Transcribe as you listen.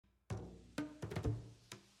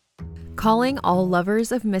calling all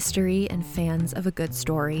lovers of mystery and fans of a good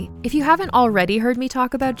story. If you haven't already heard me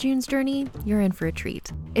talk about June's Journey, you're in for a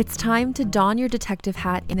treat. It's time to don your detective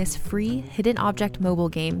hat in this free hidden object mobile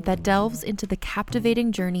game that delves into the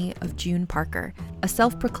captivating journey of June Parker, a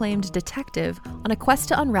self-proclaimed detective on a quest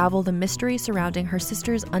to unravel the mystery surrounding her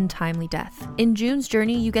sister's untimely death. In June's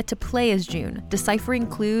Journey, you get to play as June, deciphering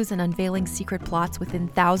clues and unveiling secret plots within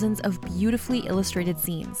thousands of beautifully illustrated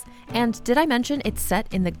scenes. And did I mention it's set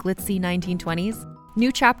in the glitzy 1920s? New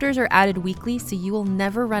chapters are added weekly, so you will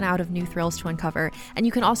never run out of new thrills to uncover, and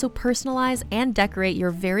you can also personalize and decorate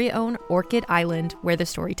your very own Orchid Island where the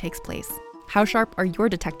story takes place. How sharp are your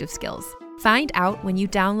detective skills? Find out when you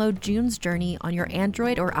download June's Journey on your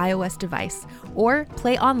Android or iOS device, or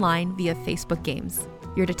play online via Facebook Games.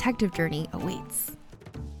 Your detective journey awaits.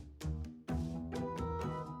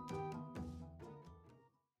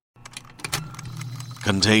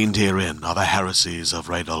 Contained herein are the heresies of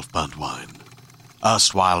Radolf Burntwine,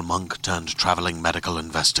 erstwhile monk turned traveling medical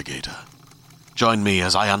investigator. Join me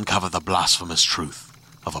as I uncover the blasphemous truth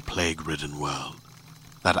of a plague-ridden world,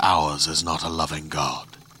 that ours is not a loving God,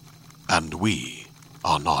 and we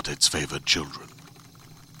are not its favored children.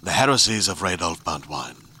 The heresies of Radolf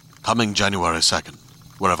Burntwine, coming January 2nd,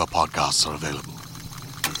 wherever podcasts are available.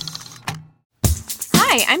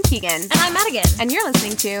 Hi, I'm Keegan. And I'm Madigan. And you're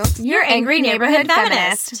listening to Your Angry Neighborhood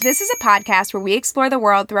Feminist. This is a podcast where we explore the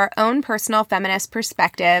world through our own personal feminist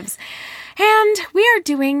perspectives. And we are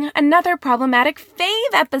doing another problematic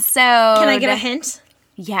Fave episode. Can I get a hint?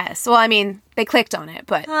 Yes. Well, I mean, they clicked on it,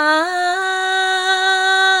 but...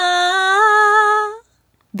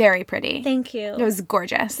 Very pretty. Thank you. It was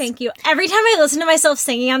gorgeous. Thank you. Every time I listen to myself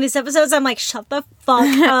singing on these episodes, I'm like, shut the fuck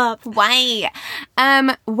up. Why?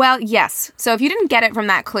 Well, yes. So if you didn't get it from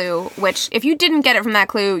that clue, which if you didn't get it from that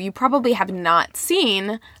clue, you probably have not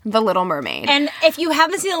seen The Little Mermaid. And if you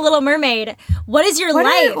haven't seen The Little Mermaid, what is your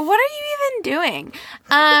life? What are you even doing?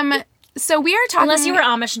 So we are talking... Unless you were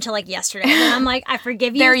Amish until like yesterday. And I'm like, I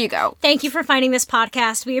forgive you. There you go. Thank you for finding this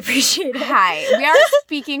podcast. We appreciate it. Hi. We are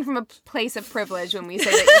speaking from a place of privilege when we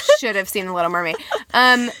say that you should have seen The Little Mermaid.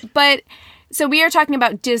 So we are talking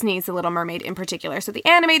about Disney's The Little Mermaid in particular. So the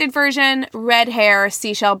animated version, red hair,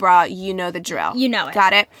 seashell bra, you know the drill. You know it.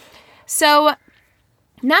 Got it? So,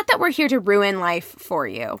 not that we're here to ruin life for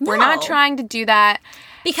you. No. We're not trying to do that.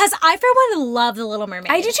 Because I, for one, love The Little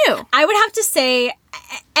Mermaid. I do too. I would have to say,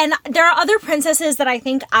 and there are other princesses that I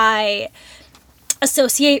think I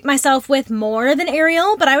associate myself with more than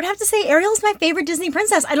Ariel, but I would have to say Ariel's my favorite Disney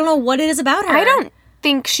princess. I don't know what it is about her. I don't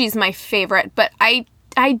think she's my favorite, but I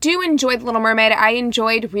do enjoy The Little Mermaid. I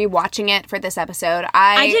enjoyed rewatching it for this episode.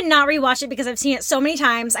 I did not rewatch it because I've seen it so many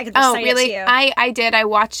times. I could recite it to you. I did. I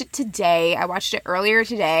watched it today. I watched it earlier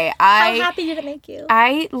today. How happy did it make you?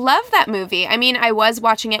 I love that movie. I mean, I was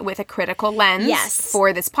watching it with a critical lens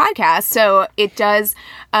for this podcast, so it does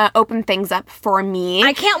open things up for me.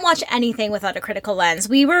 I can't watch anything without a critical lens.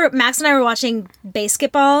 Max and I were watching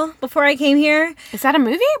Basketball before I came here. Is that a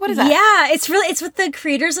movie? What is that? Yeah, it's with the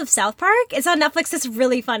creators of South Park. It's on Netflix. It's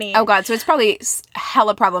really funny. Oh God, so it's probably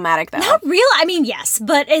hella problematic though. Not real. I mean, yes,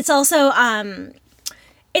 but it's also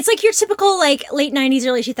it's like your typical like late 90s,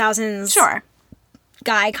 early 2000s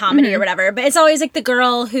guy comedy or whatever. But it's always like the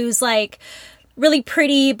girl who's like really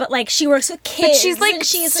pretty, but like she works with kids. But she's like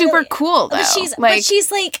super really cool though. But she's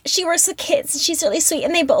like she works with kids and she's really sweet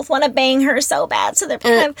and they both want to bang her so bad, so they're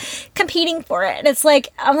kind of competing for it. And it's like,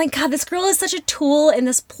 I'm like, God, this girl is such a tool in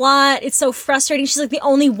this plot. It's so frustrating. She's like the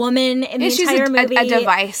only woman in the entire movie. She's a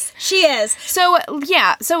device. She is. So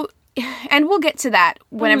yeah, and we'll get to that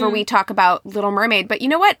whenever we talk about Little Mermaid. But you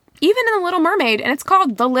know what? Even in The Little Mermaid, and it's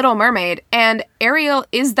called The Little Mermaid, and Ariel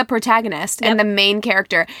is the protagonist and the main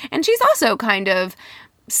character, and she's also kind of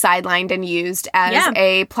sidelined and used as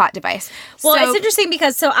a plot device. Well, it's interesting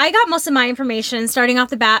because I got most of my information starting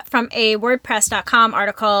off the bat from a WordPress.com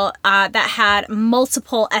article that had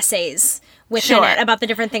multiple essays within it about the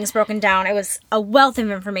different things broken down. It was a wealth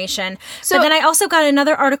of information. But then I also got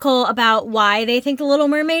another article about why they think The Little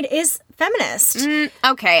Mermaid is feminist.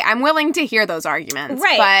 Okay, I'm willing to hear those arguments.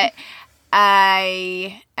 Right. But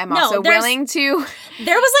I am also willing to...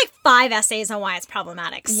 There was like 5 essays on why it's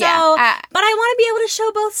problematic. So, but I want to be able to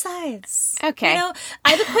show both sides. Okay. You know,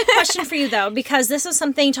 I have a quick question for you though, because this was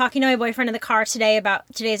something talking to my boyfriend in the car today about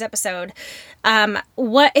today's episode.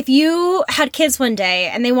 What if you had kids one day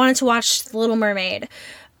and they wanted to watch The Little Mermaid?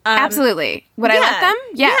 Absolutely. Would I let them?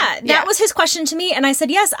 Yeah. That was his question to me. And I said,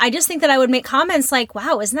 yes. I just think that I would make comments like,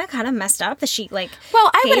 wow, isn't that kind of messed up that she, like, well,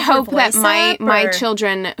 I would hope that my or...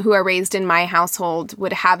 children who are raised in my household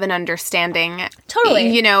would have an understanding. Totally.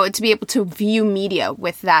 You know, to be able to view media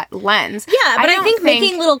with that lens. Yeah, but I think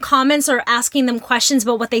making little comments or asking them questions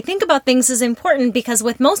about what they think about things is important because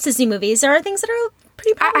with most Disney movies, there are things that are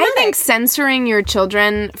pretty problematic. I think censoring your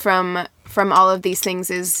children from all of these things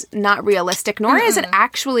is not realistic, nor is it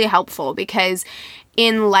actually helpful because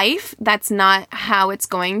in life, that's not how it's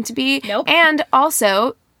going to be. Nope. And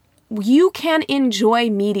also, you can enjoy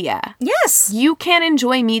media. Yes. You can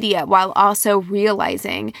enjoy media while also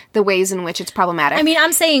realizing the ways in which it's problematic. I mean,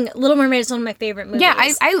 I'm saying Little Mermaid is one of my favorite movies. Yeah,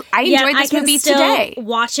 I enjoyed this movie today.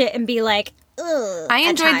 Watch it and be like, ugh. I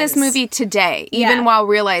enjoyed this movie today, even while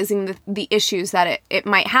realizing the issues that it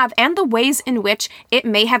might have and the ways in which it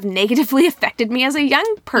may have negatively affected me as a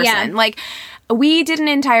young person. Yeah. Like, we did an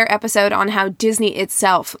entire episode on how Disney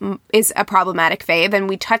itself is a problematic fave, and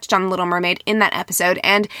we touched on Little Mermaid in that episode.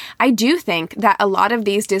 And I do think that a lot of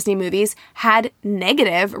these Disney movies had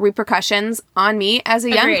negative repercussions on me as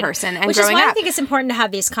a young person and Which growing is why up. I think it's important to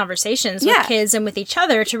have these conversations with kids and with each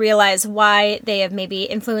other to realize why they have maybe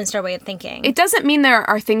influenced our way of thinking. It doesn't mean there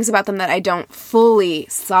are things about them that I don't fully,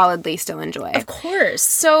 solidly still enjoy. Of course.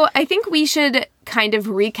 So I think we should kind of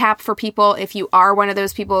recap for people if you are one of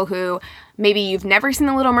those people who maybe you've never seen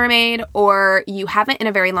The Little Mermaid or you haven't in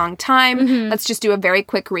a very long time. Mm-hmm. Let's just do a very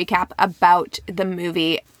quick recap about the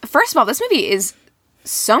movie. First of all, this movie is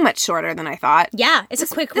so much shorter than I thought. Yeah, it's a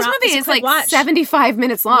quick This movie is like watch. 75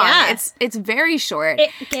 minutes long. Yeah. It's very short.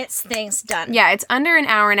 It gets things done. Yeah, it's under an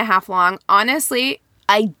hour and a half long. Honestly,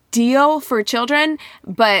 ideal for children,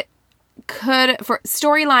 but for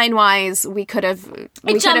storyline wise, we could have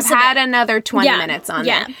had another 20 minutes on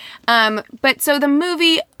it. But so the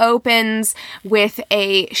movie opens with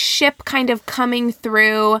a ship kind of coming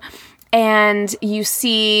through, and you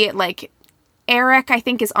see like Eric, I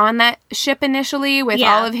think, is on that ship initially with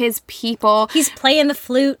all of his people. He's playing the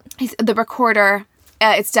flute. He's the recorder.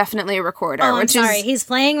 It's definitely a recorder. Oh, I'm sorry. He's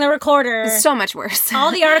playing the recorder. So much worse.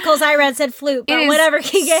 All the articles I read said flute, but whatever.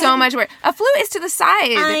 So much worse. A flute is to the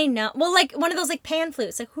side. I know. Well, like one of those like pan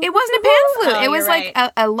flutes. Like it wasn't a pan flute. Oh, it was like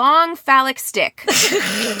a long phallic stick.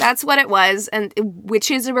 That's what it was, and which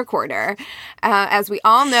is a recorder, as we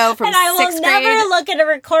all know from sixth grade. And I will never look at a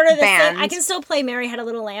recorder the band. same. I can still play Mary Had a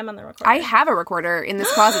Little Lamb on the recorder. I have a recorder in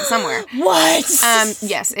this closet somewhere. What?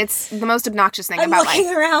 Yes, it's the most obnoxious thing I'm about life.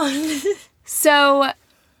 looking around. So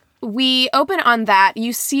we open on that.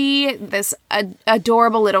 You see this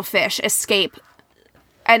adorable little fish escape.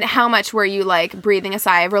 And how much were you, like, breathing a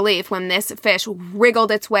sigh of relief when this fish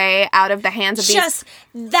wriggled its way out of the hands of these...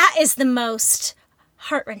 That is the most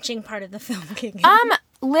heart-wrenching part of the film, Keegan.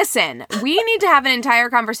 Listen, we need to have an entire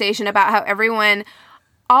conversation about how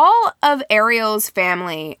all of Ariel's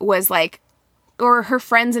family was, like, or her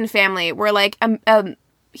friends and family were, like,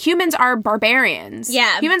 humans are barbarians.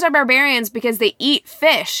 Yeah. Humans are barbarians because they eat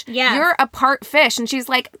fish. Yeah. You're a part fish. And she's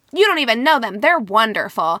like, you don't even know them. They're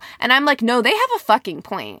wonderful. And I'm like, no, they have a fucking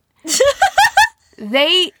point.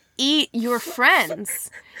 They eat your friends.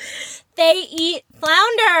 They eat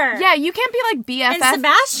Flounder. Yeah, you can't be like BFF and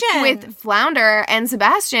Sebastian with Flounder and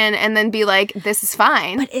Sebastian and then be like, this is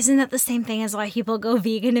fine. But isn't that the same thing as why people go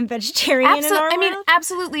vegan and vegetarian in our world?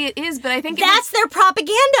 Absolutely it is, but I think that's their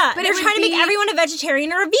propaganda. But they're trying to make everyone a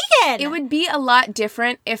vegetarian or a vegan. It would be a lot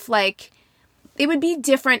different if, like, it would be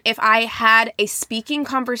different if I had a speaking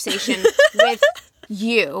conversation with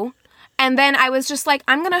you. And then I was just like,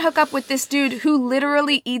 I'm going to hook up with this dude who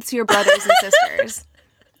literally eats your brothers and sisters.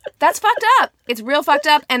 That's fucked up. It's real fucked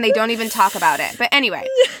up, and they don't even talk about it. But anyway.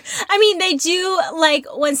 I mean, they do, like,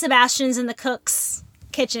 when Sebastian's in the cook's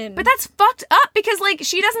kitchen. But that's fucked up, because, like,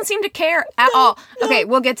 she doesn't seem to care at all. Okay,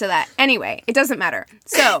 we'll get to that. Anyway, it doesn't matter.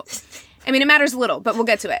 So, I mean, it matters a little, but we'll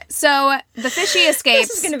get to it. So, the fishy escapes.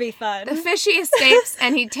 This is going to be fun. The fishy escapes,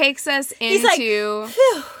 and he takes us into... He's like,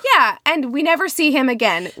 phew. Yeah, and we never see him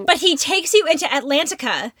again. But he takes you into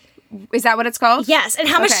Atlantica. Is that what it's called? Yes. And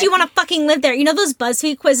how much do you want to fucking live there? You know those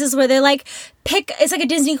BuzzFeed quizzes where they're like, it's like a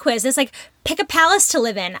Disney quiz. It's like, pick a palace to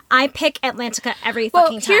live in. I pick Atlantica every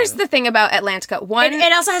fucking time. Here's the thing about Atlantica. One,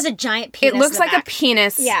 it also has a giant penis. It looks like back. A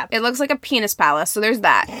penis. Yeah. It looks like a penis palace, so there's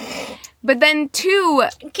that. But then two...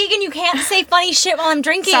 Keegan, you can't say funny shit while I'm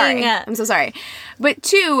drinking. Sorry. I'm so sorry. But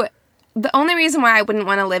two... The only reason why I wouldn't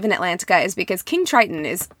want to live in Atlantica is because King Triton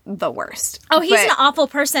is the worst. Oh, he's an awful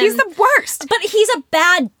person. He's the worst. But he's a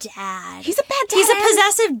bad dad. He's a bad dad. He's a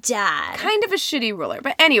possessive dad. Kind of a shitty ruler.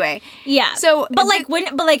 But anyway. Yeah. So, but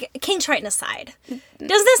King Triton aside, doesn't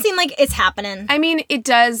this seem like it's happening? I mean, it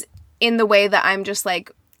does in the way that I'm just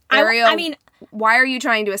like, Ariel, I mean, why are you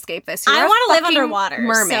trying to escape this? I want to live fucking underwater.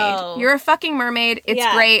 Mermaid. So... You're a fucking mermaid. It's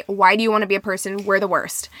great. Why do you want to be a person? We're the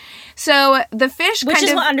worst. So the fish Which kind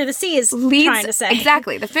is of what Under the Sea is trying to say.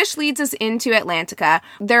 Exactly. The fish leads us into Atlantica.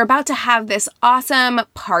 They're about to have this awesome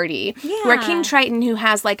party where King Triton, who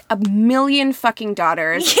has like a million fucking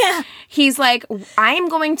daughters, he's like, I am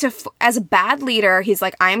going to, as a bad leader, he's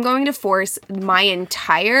like, I am going to force my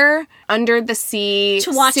entire Under the Sea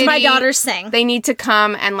to watch city. my daughters sing. They need to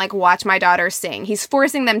come and like watch my daughters sing. He's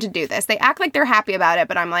forcing them to do this. They act like they're happy about it,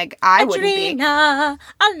 but I'm like, I wouldn't be.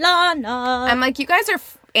 Alana. I'm like, you guys are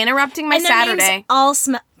interrupting my Saturday.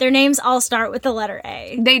 Their names all start with the letter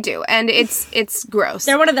A. They do, and it's gross.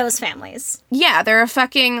 They're one of those families. Yeah, they're a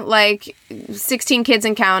fucking like 16 kids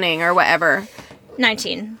and counting or whatever.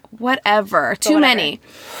 19. Whatever. Too many.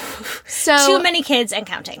 So too many kids and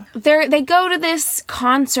counting. They go to this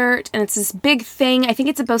concert, and it's this big thing. I think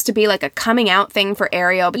it's supposed to be like a coming out thing for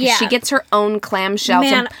Ariel because she gets her own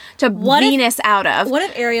clamshell to Venus out of. What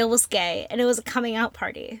if Ariel was gay and it was a coming out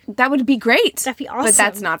party? That would be great. That'd be awesome. But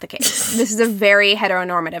that's not the case. This is a very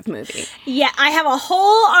heteronormative movie. Yeah, I have a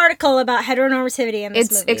whole article about heteronormativity in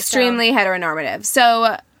this movie. It's extremely heteronormative.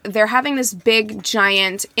 So they're having this big,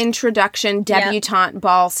 giant introduction debutante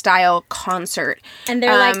ball style concert. And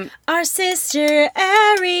they're like, our sister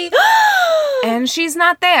Ari. And she's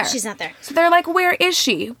not there. She's not there. So they're like, where is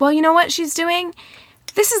she? Well, you know what she's doing?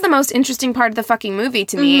 This is the most interesting part of the fucking movie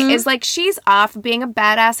to me, is like she's off being a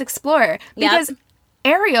badass explorer. Because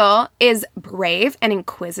Ariel is brave and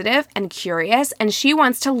inquisitive and curious, and she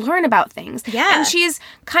wants to learn about things. Yeah. And she's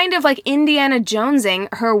kind of like Indiana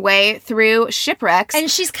Jonesing her way through shipwrecks. And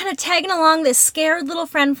she's kind of tagging along this scared little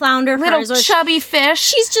friend flounder. Little chubby fish.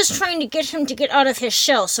 She's just trying to get him to get out of his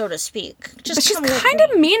shell, so to speak. But she's kind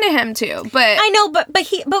of mean to him, too. But I know, but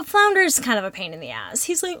Flounder's kind of a pain in the ass.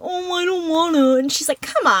 He's like, oh, I don't want to. And she's like,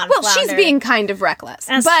 come on, well, Flounder. she's being kind of reckless.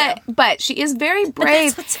 That's true. But she is very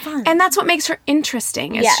brave. But that's what's fun. And that's what makes her interesting.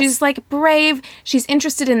 Is she's like brave. She's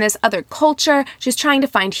interested in this other culture. She's trying to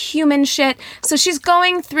find human shit. So she's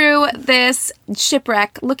going through this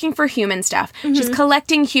shipwreck looking for human stuff. She's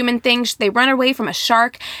collecting human things. They run away from a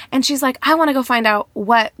shark. And she's like, I want to go find out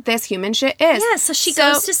what this human shit is. Yeah, so she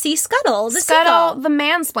goes to see Scuttle, the Scuttle, seagull. the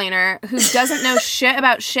mansplainer who doesn't know shit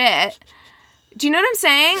about shit. Do you know what I'm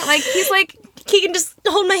saying? Like, he's like... Keegan, just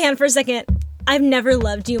hold my hand for a second. I've never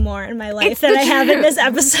loved you more in my life than I have in this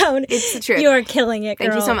episode. It's the truth. You are killing it, girl.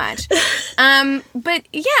 Thank you so much. But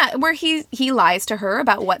yeah, where he lies to her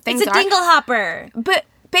about what things are. It's a dingle hopper. But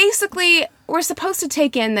basically, we're supposed to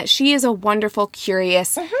take in that she is a wonderful,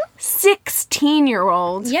 curious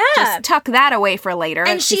 16-year-old. Yeah. Just tuck that away for later.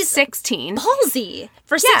 And she's 16. Ballsy.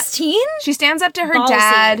 For 16? She stands up to her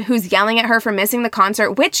dad, who's yelling at her for missing the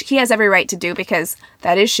concert, which he has every right to do because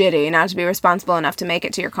that is shitty not to be responsible enough to make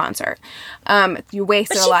it to your concert. You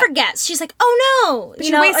wasted a lot. But she forgets. She's like, oh no. But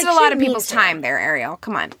you wasted a lot of people's time there, Ariel.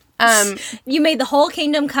 Come on. You made the whole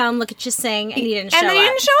kingdom come, look at you sing, and you didn't show up. And then you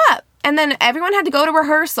didn't show up. And then everyone had to go to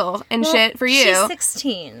rehearsal and shit for you. She's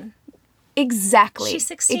 16. Exactly. She's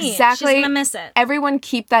 16. Exactly. She's gonna miss it. Everyone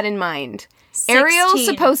keep that in mind. 16. Ariel's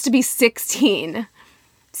supposed to be 16.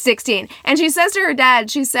 16. And she says to her dad,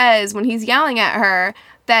 she says, when he's yelling at her,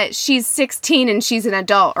 that she's 16 and she's an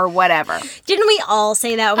adult or whatever. Didn't we all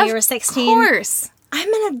say that when we were 16? Of course. I'm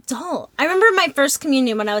an adult. I remember my first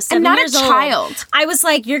communion when I was 7 years years old. And not a child. I was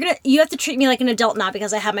like, you have to treat me like an adult now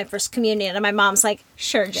because I had my first communion. And my mom's like,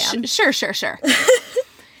 sure, Jan. Sure.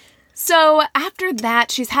 So after that,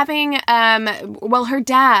 she's having, her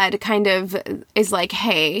dad kind of is like,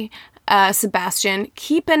 hey, Sebastian,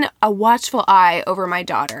 keep a watchful eye over my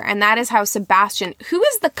daughter. And that is how Sebastian, who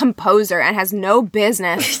is the composer and has no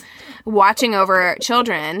business watching over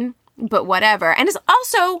children, but whatever, and is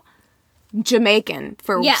also Jamaican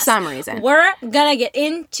for some reason. We're gonna get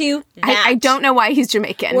into that. I don't know why he's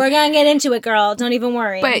Jamaican. We're gonna get into it, girl. Don't even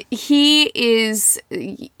worry. But his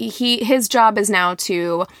job is now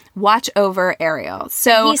to watch over Ariel.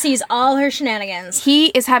 So he sees all her shenanigans. He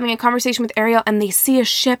is having a conversation with Ariel and they see a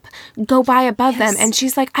ship go by above them and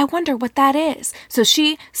she's like, I wonder what that is. So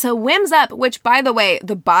she swims up, which by the way,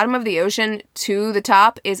 the bottom of the ocean to the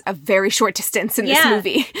top is a very short distance in this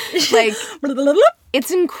movie. Like it's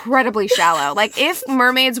incredibly shallow. Like, if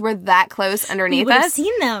mermaids were that close underneath us... We would have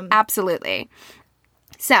seen them. Absolutely.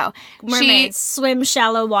 So, mermaids swim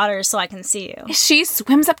shallow waters so I can see you. She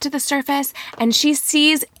swims up to the surface, and she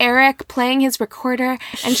sees Eric playing his recorder,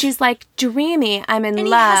 and she's like, dreamy, I'm in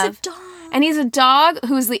love. And he has a dog. And he's a dog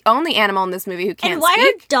who's the only animal in this movie who can't speak. And why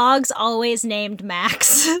are dogs always named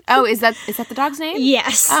Max? Oh, is that the dog's name?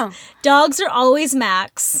 Yes. Oh. Dogs are always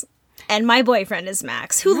Max. and my boyfriend is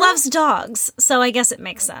Max, who loves dogs. So I guess it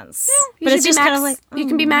makes sense. Yeah, but it's just kind of like... You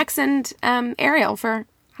can be Max and Ariel for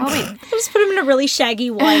Halloween. I'll just put him in a really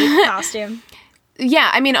shaggy white costume.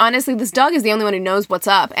 Yeah, I mean, honestly, this dog is the only one who knows what's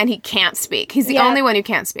up, and he can't speak. He's the only one who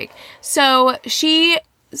can't speak. So she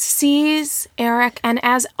sees Eric, and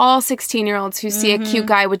as all 16-year-olds who see a cute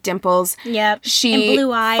guy with dimples, she and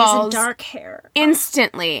blue eyes falls and dark hair,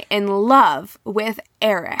 instantly in love with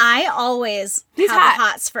Eric. I always have the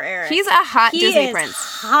hots for Eric. He's a hot Disney prince.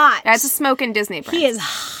 Hot. That's a smoking Disney prince. He is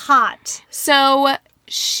hot. So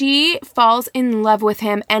she falls in love with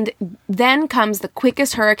him, and then comes the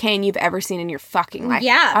quickest hurricane you've ever seen in your fucking life.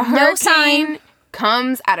 Yeah, a hurricane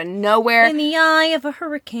comes out of nowhere. In the eye of a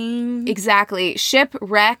hurricane. Exactly. Ship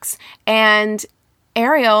wrecks, and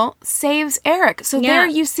Ariel saves Eric. So there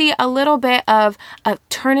you see a little bit of a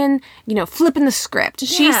turning, flipping the script.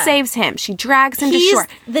 She saves him. She drags him to shore.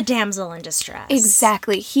 He's the damsel in distress.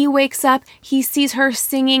 Exactly. He wakes up, he sees her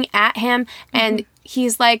singing at him, and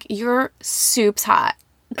he's like, "Your soup's hot."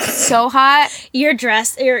 So hot. You're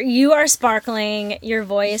dressed. You are sparkling. Your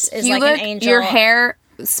voice is like an angel. Your hair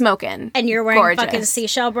smoking. And you're wearing gorgeous. Fucking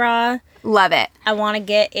seashell bra. Love it. I want to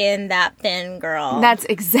get in that thin girl. That's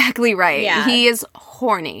exactly right. Yeah. He is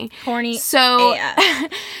horny. Horny. So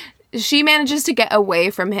she manages to get away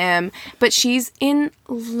from him, but she's in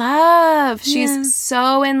love. She's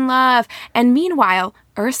so in love. And meanwhile,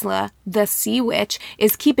 Ursula, the sea witch,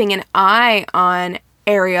 is keeping an eye on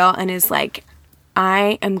Ariel and is like,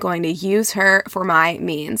 I am going to use her for my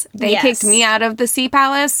means. They kicked me out of the sea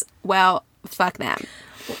palace. Well, fuck them.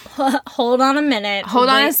 Hold on a minute. Hold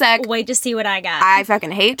on a sec. Wait to see what I got. I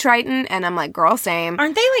fucking hate Triton, and I'm like, girl, same.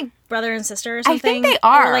 Aren't they like brother and sister or something? I think they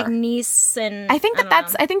are. Or like niece and I think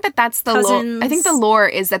that's the lore. I think the lore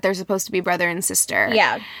is that they're supposed to be brother and sister.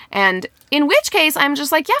 Yeah. And in which case, I'm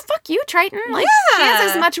just like, yeah, fuck you, Triton. Like, she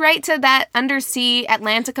has as much right to that undersea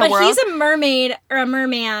Atlantica world. But he's a mermaid or a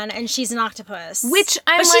merman, and she's an octopus. Which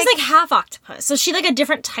But she's like half octopus. So is she like a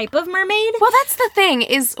different type of mermaid? Well, that's the thing,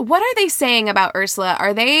 is what are they saying about Ursula?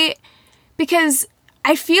 Are they... Because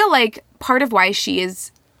I feel like part of why she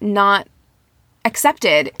is not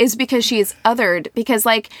accepted is because she is othered. Because,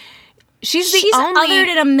 like, she's othered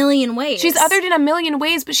in a million ways. She's othered in a million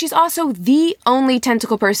ways, but she's also the only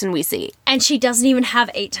tentacle person we see. And she doesn't even have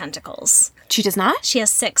 8 tentacles. She does not? She has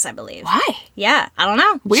 6, I believe. Why? Yeah, I don't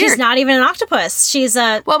know. Weird. She's not even an octopus. She's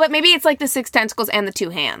a... Well, but maybe it's like the 6 tentacles and the 2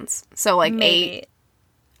 hands. So, like, maybe. 8...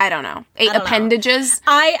 I don't know. 8 appendages.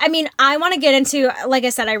 I mean, I want to get into, like I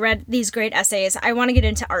said, I read these great essays. I want to get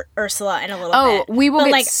into Ursula in a little bit. Oh, we will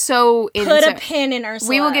get so into... Put a pin in Ursula.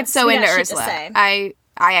 We will get so into Ursula. I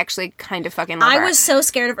actually kind of fucking love her. I was so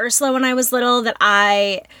scared of Ursula when I was little that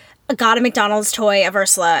I got a McDonald's toy of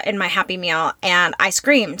Ursula in my Happy Meal, and I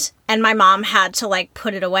screamed. And my mom had to, like,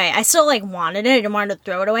 put it away. I still, like, wanted it. I didn't want to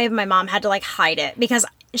throw it away, but my mom had to, like, hide it because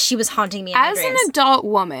she was haunting me in my dreams. As an adult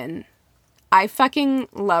woman... I fucking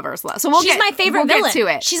love Ursula. So she's my favorite villain. Get to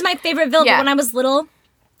it. She's my favorite villain. Yeah. But when I was little,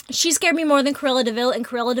 she scared me more than Cruella de Vil, and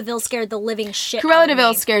Cruella de Vil scared the living shit out of me. Cruella de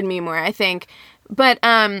Vil scared me more, I think. But,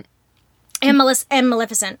 and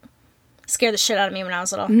Maleficent scared the shit out of me when I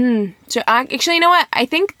was little. So actually, you know what? I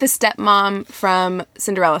think the stepmom from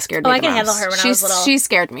Cinderella scared me the most. I can handle her when I was little. She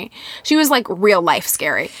scared me. She was, like, real life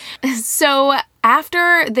scary. So...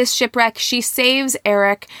 After this shipwreck, she saves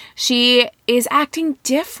Eric. She is acting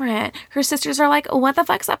different. Her sisters are like, what the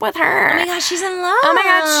fuck's up with her? Oh my gosh, she's in love. Oh my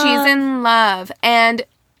gosh, she's in love. And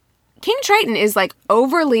King Triton is, like,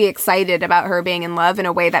 overly excited about her being in love in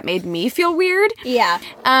a way that made me feel weird. Yeah.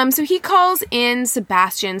 So he calls in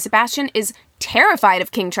Sebastian. Sebastian is terrified of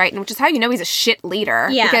King Triton, which is how you know he's a shit leader.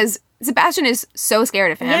 Yeah. Because Sebastian is so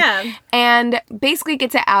scared of him. Yeah. And basically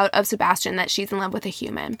gets it out of Sebastian that she's in love with a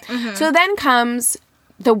human. So then comes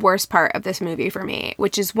the worst part of this movie for me,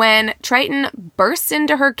 which is when Triton bursts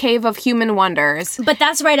into her cave of human wonders. But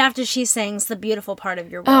that's right after she sings The Beautiful Part of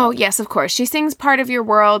Your World. Oh, yes, of course. She sings Part of Your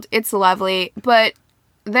World. It's lovely. But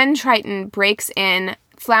then Triton breaks in.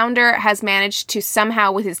 Flounder has managed to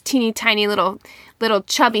somehow, with his teeny tiny little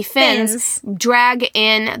chubby fins, drag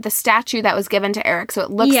in the statue that was given to Eric, so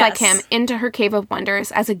it looks like him, into her cave of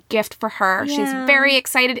wonders as a gift for her. Yeah. She's very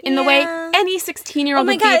excited in the way any 16-year-old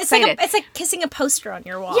would be excited. It's like kissing a poster on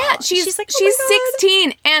your wall. Yeah, she's like, she's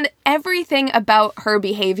 16, and everything about her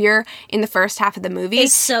behavior in the first half of the movie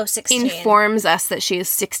is so 16. Informs us that she is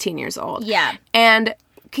 16 years old. Yeah. And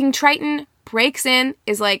King Triton breaks in,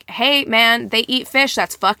 is like, hey, man, they eat fish.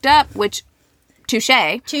 That's fucked up, which, touche.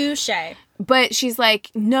 But she's like,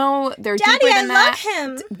 no, they're Daddy, deeper than that. Daddy, I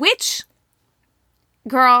love him. Which,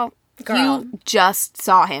 girl, Girl. You just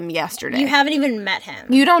saw him yesterday. You haven't even met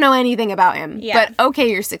him. You don't know anything about him. Yeah. But okay,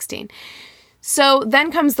 you're 16. So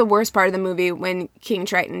then comes the worst part of the movie when King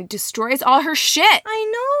Triton destroys all her shit.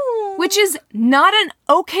 I know. Which is not an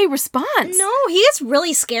okay response. No, he is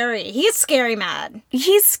really scary. He is scary mad.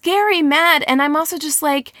 He's scary mad. And I'm also just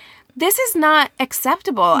like, this is not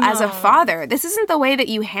acceptable as a father. This isn't the way that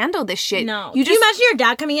you handle this shit. No. You Can you imagine your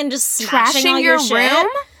dad coming in and just smashing all your shit? room?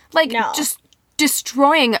 Like, No. just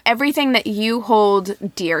destroying everything that you hold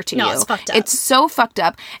dear to you. No, it's fucked up. It's so fucked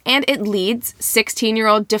up. And it leads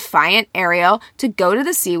 16-year-old defiant Ariel to go to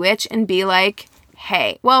the Sea Witch and be like,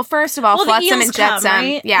 hey. Well, first of all, Well, the Flotsam eels and Jetsam. come,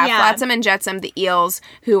 right? Yeah, Yeah. Flotsam and Jetsam, the eels,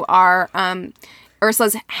 who are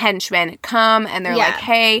Ursula's henchmen, come and they're Yeah. like,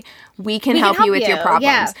 hey, we can help you with your problems.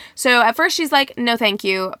 Yeah. So at first she's like, no, thank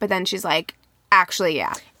you. But then she's like, actually,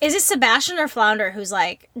 yeah. Is it Sebastian or Flounder who's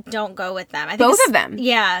like, don't go with them? I think Both it's- of them.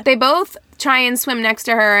 Yeah. They both try and swim next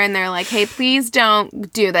to her, and they're like, hey, please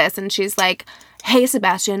don't do this. And she's like, hey,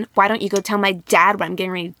 Sebastian, why don't you go tell my dad what I'm getting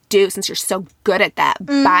ready to do since you're so good at that?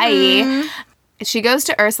 Bye. She goes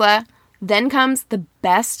to Ursula. Then comes the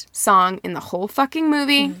best song in the whole fucking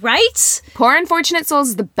movie. Right? Poor Unfortunate Souls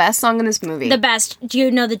is the best song in this movie. The best. Do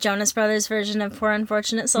you know the Jonas Brothers version of Poor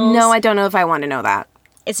Unfortunate Souls? No, I don't know if I want to know that.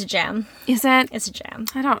 It's a jam. Is it? It's a jam.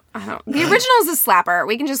 I don't. The original is a slapper.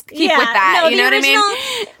 We can just keep with that. No, you know what I mean?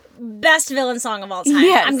 mean? Best villain song of all time.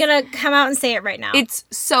 Yes. I'm gonna come out and say it right now. It's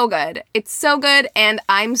so good. It's so good, and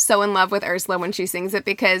I'm so in love with Ursula when she sings it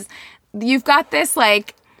because you've got this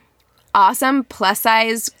like awesome plus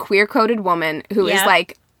size queer coded woman who is Yep.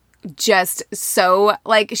 like just so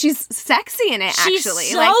like she's sexy in it. She's actually,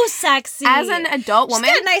 so like, sexy. as an adult woman.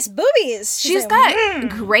 She's got nice boobies. She's like, got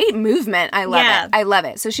great movement. I love Yeah. it. I love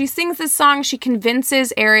it. So she sings this song. She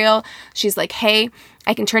convinces Ariel. She's like, hey,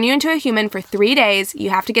 I can turn you into a human for 3 days.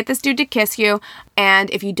 You have to get this dude to kiss you.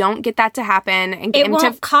 And if you don't get that to happen and get It him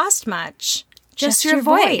won't to... cost much. Just your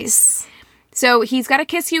voice. So he's got to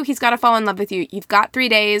kiss you. He's got to fall in love with you. You've got 3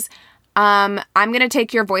 days. I'm going to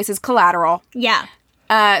take your voice as collateral. Yeah.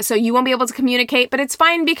 So you won't be able to communicate, but it's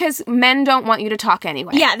fine because men don't want you to talk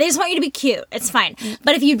anyway. Yeah, they just want you to be cute. It's fine.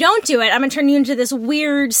 But if you don't do it, I'm going to turn you into this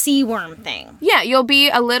weird sea worm thing. Yeah, you'll be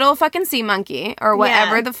a little fucking sea monkey or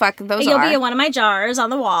whatever Yeah. the fuck those You'll are. be in one of my jars on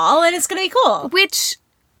the wall, and it's going to be cool. Which,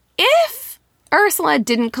 if Ursula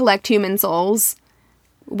didn't collect human souls,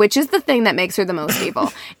 which is the thing that makes her the most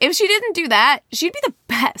evil, if she didn't do that, she'd be the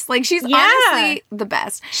best. Like, she's Yeah. honestly the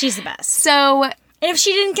best. She's the best. So, And if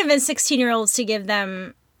she didn't convince 16-year-olds to give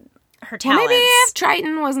them her talents. maybe if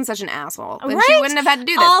Triton wasn't such an asshole, then Right? she wouldn't have had to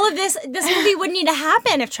do this. All of this movie wouldn't need to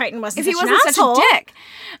happen if Triton wasn't if he such wasn't an asshole. such a dick.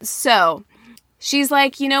 So, she's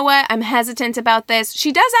like, you know what? I'm hesitant about this.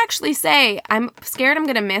 She does actually say, I'm scared I'm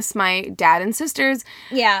going to miss my dad and sisters,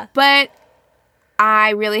 Yeah. but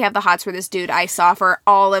I really have the hots for this dude I saw for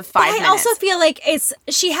all of 5 minutes. I also feel like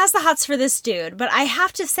she has the hots for this dude, but I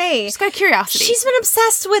have to say, She's got a curiosity. she's been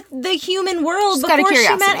obsessed with the human world She's got a before she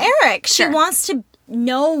met curiosity. Eric. She Sure. wants to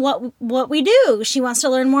know what we do. She wants to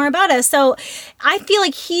learn more about us. So I feel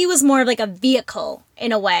like he was more of like a vehicle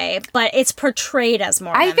in a way, but it's portrayed as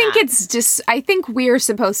more. I than think that. it's just. I think we're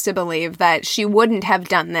supposed to believe that she wouldn't have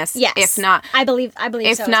done this. Yes. If not. I believe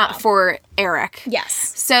If so not as well. for Eric.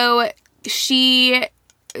 Yes. So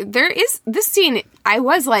there is this scene. I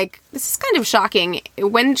was like, this is kind of shocking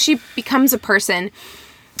when she becomes a person.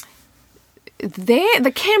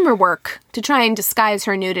 The camera work to try and disguise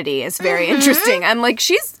her nudity is very interesting. I'm like,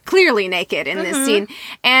 she's clearly naked in this scene,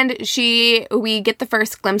 and we get the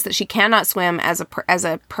first glimpse that she cannot swim as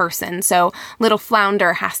a person. So little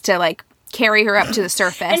Flounder has to like carry her up to the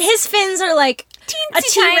surface. And his fins are like a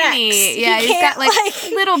T-Rex. Tiny. Yeah, He he's got can't,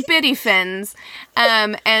 like little bitty fins.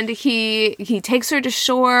 And he takes her to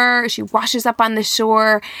shore. She washes up on the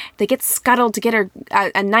shore. They get scuttled to get her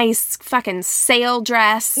a nice fucking sail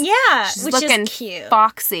dress. Yeah, She's which looking is cute.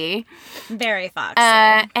 foxy. Very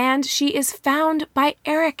foxy. And she is found by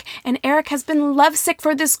Eric. And Eric has been lovesick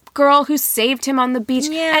for this girl who saved him on the beach.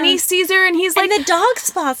 Yeah. And he sees her and he's like, and the dog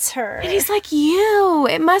spots her. and he's like, you,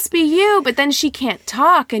 it must be you. But then she can't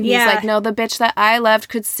talk. And he's Yeah. like, no, the bitch that I loved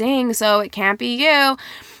could sing, so it can't be you.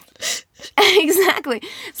 Exactly.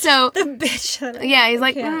 So, the bitch. yeah, he's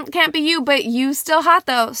like, can't be you, but you still hot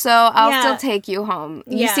though, so I'll Yeah. still take you home.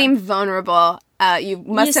 You Yeah. seem vulnerable. You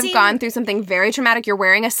must have seem- gone through something very traumatic. You're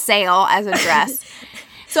wearing a sail as a dress.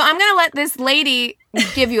 So I'm going to let this lady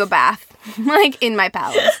give you a bath, like in my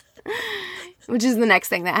palace. Which is the next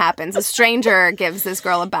thing that happens. A stranger gives this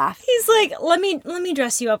girl a bath. He's like, let me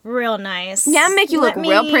dress you up real nice. Yeah, make you look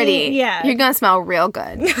real pretty. Yeah. You're going to smell real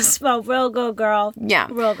good. Smell real good, girl. Yeah.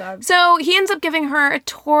 Real good. So he ends up giving her a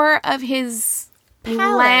tour of his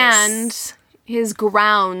land his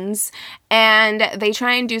grounds, and they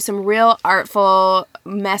try and do some real artful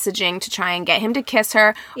messaging to try and get him to kiss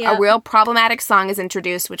her. Yep. A real problematic song is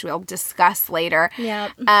introduced, which we'll discuss later.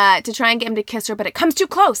 Yep. To try and get him to kiss her, but it comes too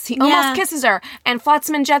close. He almost kisses her, and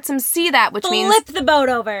Flotsam and Jetsam see that, which means flip the boat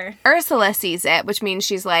over. Ursula sees it, which means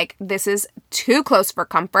she's like, this is too close for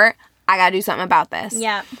comfort. I gotta do something about this.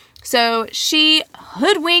 Yeah. So she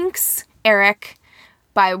hoodwinks Eric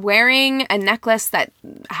by wearing a necklace that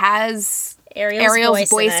has Ariel's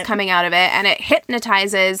voice coming out of it, and it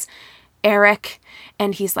hypnotizes Eric,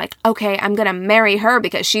 and he's like, okay, I'm gonna marry her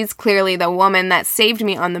because she's clearly the woman that saved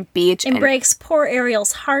me on the beach. And breaks poor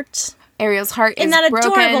Ariel's heart. Ariel's heart is broken. In that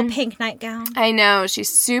broken. adorable pink nightgown. I know, she's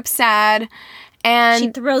soup sad. And she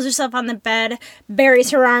throws herself on the bed, buries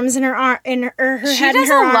her arms in her head in her arms. She does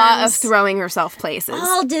a lot of throwing herself places.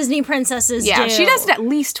 All Disney princesses do. Yeah, she does it at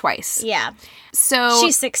least twice. Yeah. So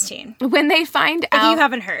she's 16. When they find out, if you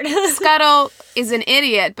haven't heard, Scuttle is an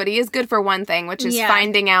idiot, but he is good for one thing, which is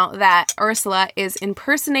finding out that Ursula is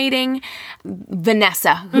impersonating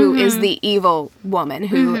Vanessa, who is the evil woman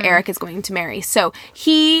who Eric is going to marry. So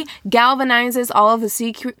he galvanizes all of the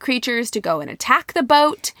sea creatures to go and attack the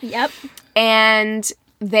boat. Yep. And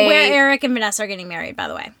where Eric and Vanessa are getting married, by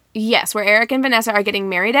the way. Yes, where Eric and Vanessa are getting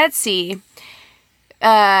married at sea.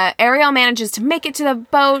 Ariel manages to make it to the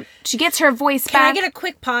boat. She gets her voice back. Can I get a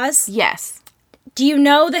quick pause? Yes. Do you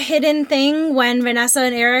know the hidden thing when Vanessa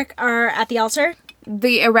and Eric are at the altar?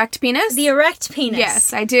 The erect penis? The erect penis.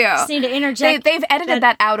 Yes, I do. Just need to interject. They've edited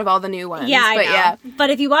that out of all the new ones. Yeah, I know. Yeah. But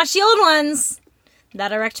if you watch the old ones,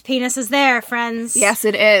 that erect penis is there, friends. Yes,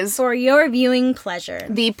 it is. For your viewing pleasure.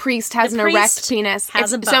 The priest has an erect penis.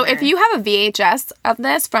 So if you have a VHS of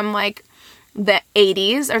this from like the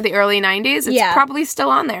 80s or the early 90s, it's probably still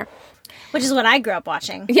on there. Which is what I grew up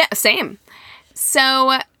watching. Yeah, same.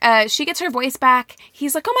 So she gets her voice back.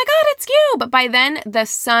 He's like, oh my God, it's you. But by then, the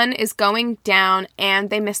sun is going down and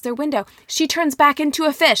they miss their window. She turns back into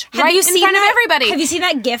a fish in front of everybody. Have you seen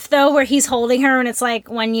that gif, though, where he's holding her and it's like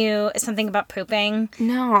something about pooping?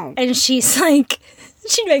 No. And she's like,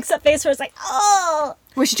 she makes that face where it's like, oh.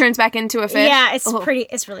 Where she turns back into a fish? Yeah,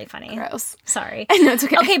 it's really funny. Gross. Sorry. No, it's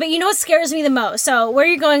okay. Okay, but you know what scares me the most? So where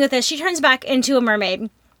you're going with this, she turns back into a mermaid.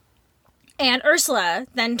 And Ursula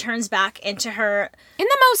then turns back into her in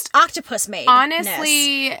the most octopus maid.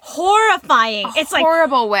 Honestly, horrifying. It's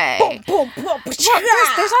horrible way. Boom, boom, boom,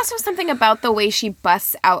 there's also something about the way she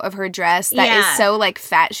busts out of her dress that is so like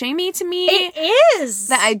fat shamey to me. It is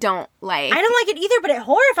that I don't like. I don't like it either, but it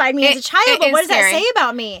horrified me as a child. But what does that say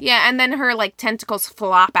about me? Yeah, and then her like tentacles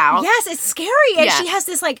flop out. Yes, it's scary, and she has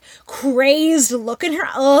this like crazed look in her.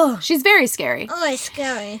 Oh, she's very scary. Oh, it's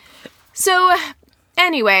scary. So.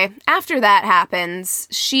 Anyway, after that happens,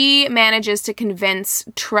 she manages to convince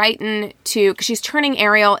Triton because she's turning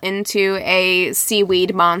Ariel into a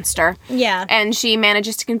seaweed monster. Yeah. And she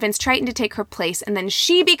manages to convince Triton to take her place, and then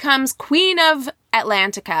she becomes Queen of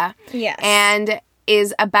Atlantica. Yes. And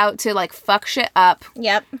is about to, like, fuck shit up.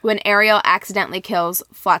 Yep. When Ariel accidentally kills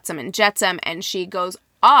Flotsam and Jetsam, and she goes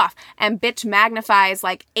off and bitch magnifies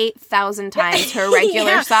like 8,000 times her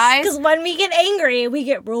regular size. Because when we get angry, we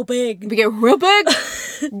get real big. We get real big,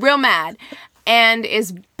 real mad, and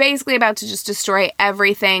is basically about to just destroy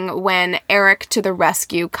everything when Eric to the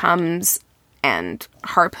rescue comes and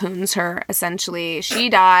harpoons her, essentially. She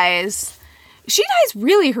dies. She dies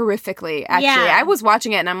really horrifically, actually. Yeah. I was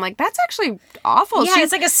watching it and I'm like, that's actually awful. Yeah,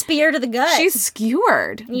 it's like a spear to the gut. She's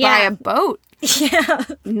skewered by a boat. Yeah.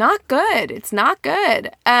 Not good. It's not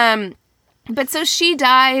good. But so she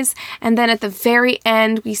dies, and then at the very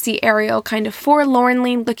end, we see Ariel kind of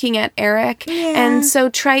forlornly looking at Eric. Yeah. And so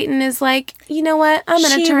Triton is like, you know what? I'm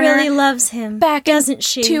going to turn her. She really her loves him, back doesn't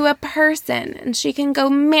she? To a person, and she can go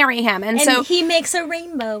marry him. And so he makes a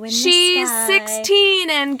rainbow in the sky. She's 16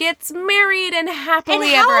 and gets married and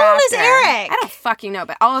happily ever after. And how old is Eric? I don't fucking know,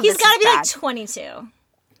 but all of this is He's got to be bad. like 22.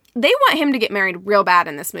 They want him to get married real bad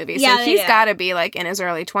in this movie. Yeah, so he's got to be like in his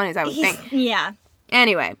early 20s, I would think. Yeah.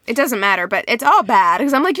 Anyway, it doesn't matter, but it's all bad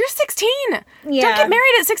because I'm like, you're 16. Yeah. Don't get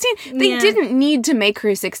married at 16. They didn't need to make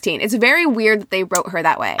her 16. It's very weird that they wrote her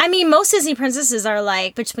that way. I mean, most Disney princesses are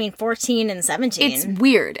like between 14 and 17. It's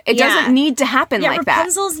weird. It doesn't need to happen like that.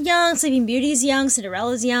 Rapunzel's young, Sleeping Beauty's young,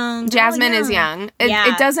 Cinderella's young. Jasmine is young.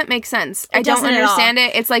 It doesn't make sense. I don't understand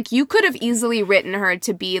it. It's like you could have easily written her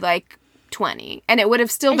to be like 20 and it would have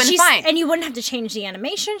still been fine. And you wouldn't have to change the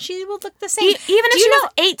animation. She would look the same. Even if she was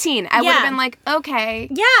 18, I would have been like, okay.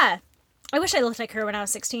 Yeah. I wish I looked like her when I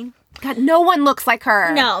was 16. God, no one looks like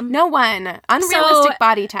her. No one. Unrealistic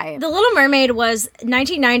body type. The Little Mermaid was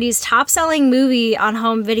 1990's top-selling movie on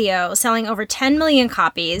home video, selling over 10 million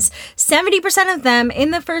copies, 70% of them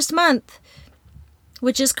in the first month,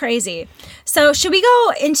 which is crazy. So should we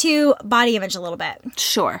go into body image a little bit?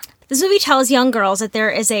 Sure. This movie tells young girls that there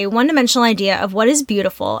is a one-dimensional idea of what is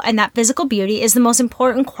beautiful, and that physical beauty is the most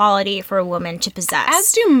important quality for a woman to possess.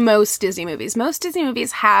 As do most Disney movies. Most Disney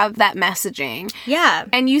movies have that messaging. Yeah.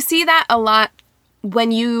 And you see that a lot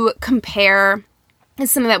when you compare...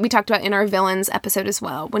 It's something that we talked about in our villains episode as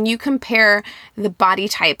well. When you compare the body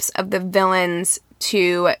types of the villains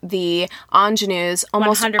to the ingenues,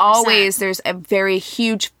 almost 100%. always there's a very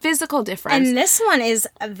huge physical difference. And this one is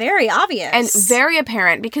very obvious. And very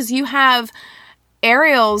apparent, because you have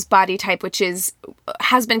Ariel's body type, which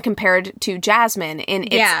has been compared to Jasmine in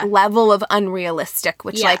its level of unrealistic,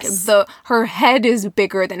 which like her head is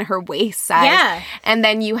bigger than her waist size. Yeah. And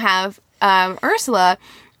then you have Ursula,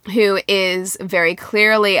 who is very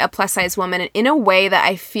clearly a plus size woman in a way that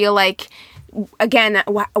I feel like, again,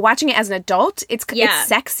 watching it as an adult, it's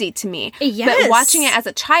sexy to me. Yes. But watching it as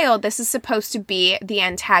a child, this is supposed to be the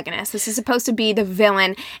antagonist. This is supposed to be the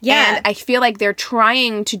villain. Yeah. And I feel like they're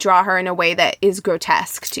trying to draw her in a way that is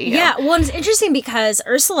grotesque to you. Yeah, well, it's interesting because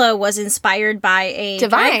Ursula was inspired by a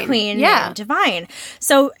drag queen named Divine.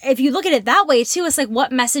 So if you look at it that way, too, it's like,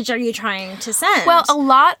 what message are you trying to send? Well, a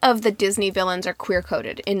lot of the Disney villains are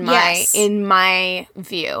queer-coded in my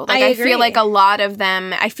view. Like, I feel like a lot of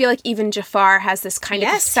them, I feel like even Jafar has this kind of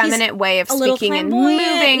effeminate way of speaking and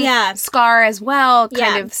moving. Yeah. Scar as well,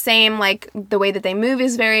 kind of same, like the way that they move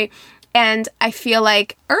is very... And I feel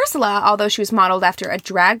like Ursula, although she was modeled after a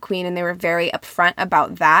drag queen and they were very upfront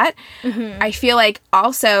about that, I feel like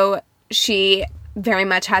also she very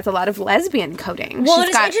much has a lot of lesbian coding. Well,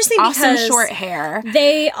 She's got interesting awesome because short hair.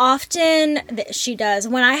 They often... She does.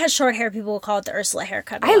 When I had short hair, people would call it the Ursula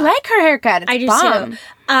haircut. I like her haircut. It's bomb.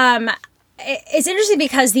 Too. It's interesting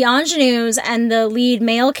because the ingenues and the lead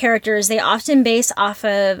male characters, they often base off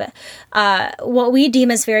of what we deem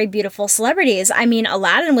as very beautiful celebrities. I mean,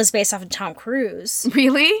 Aladdin was based off of Tom Cruise.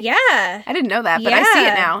 Really? Yeah. I didn't know that, but I see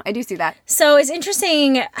it now. I do see that. So it's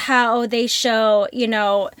interesting how they show,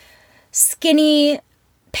 skinny,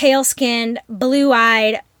 pale-skinned,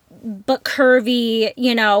 blue-eyed, but curvy,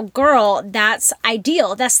 girl. That's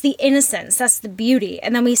ideal. That's the innocence. That's the beauty.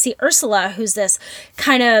 And then we see Ursula, who's this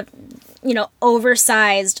kind of...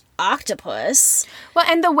 oversized octopus. Well,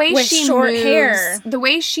 and the way with she short moves, hair. the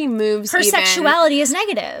way she moves, Her sexuality is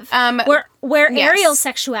negative. Where Ariel's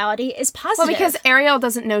sexuality is positive. Well, because Ariel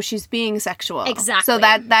doesn't know she's being sexual. Exactly. So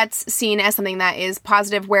that's seen as something that is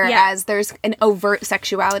positive, whereas there's an overt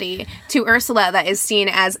sexuality to Ursula that is seen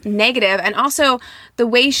as negative. And also, the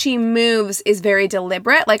way she moves is very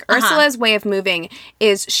deliberate. Like, Ursula's way of moving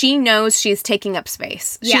is she knows she's taking up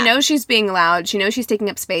space. Yeah. She knows she's being loud. She knows she's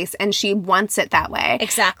taking up space, and she wants it that way.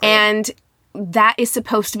 Exactly. And that is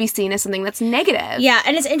supposed to be seen as something that's negative. Yeah,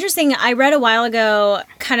 and it's interesting. I read a while ago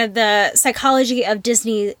kind of the psychology of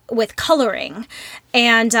Disney with coloring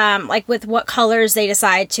and like with what colors they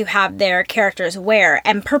decide to have their characters wear.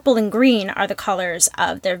 And purple and green are the colors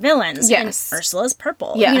of their villains. Yes. And Ursula's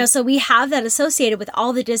purple. Yeah. So we have that associated with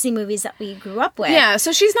all the Disney movies that we grew up with. Yeah,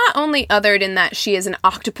 so she's not only othered in that she is an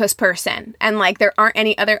octopus person, and like there aren't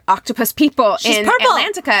any other octopus people in purple.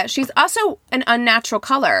 Atlantica. She's also an unnatural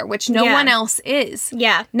color, which no one else is.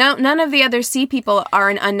 Yeah. No, none of the other sea people are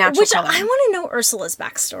an unnatural color. I want to know Ursula's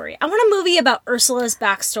backstory. I want a movie about Ursula's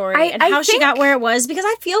backstory and how she got where it was, because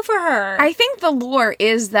I feel for her. I think the lore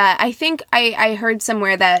is that, I think I heard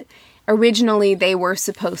somewhere that originally they were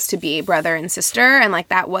supposed to be brother and sister, and like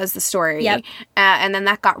that was the story. Yep. And then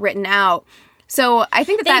that got written out. So I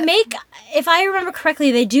think they make, if I remember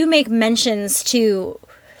correctly, they do make mentions to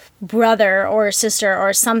brother or sister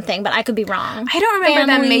or something, but I could be wrong. I don't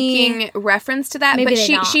remember them making reference to that, Maybe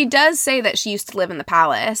but she does say that she used to live in the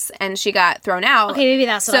palace and she got thrown out. Okay, maybe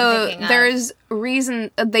that's what I'm thinking of. So there's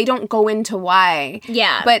reason, they don't go into why.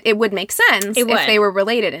 Yeah. But it would make sense if they were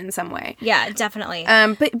related in some way. Yeah, definitely.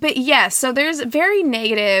 But yeah, so there's very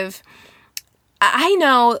negative... I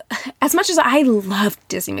know, as much as I loved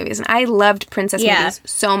Disney movies and I loved princess movies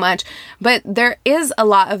so much, but there is a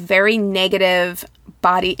lot of very negative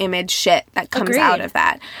body image shit that comes out of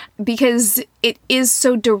that, because it is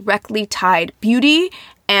so directly tied. Beauty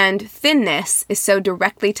and thinness is so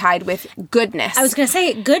directly tied with goodness. I was going to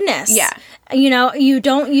say goodness. Yeah. You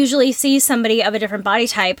don't usually see somebody of a different body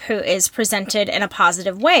type who is presented in a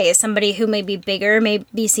positive way. Somebody who may be bigger may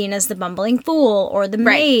be seen as the bumbling fool or the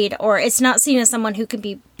maid, or it's not seen as someone who can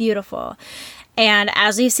be beautiful. And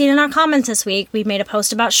as we've seen in our comments this week, we made a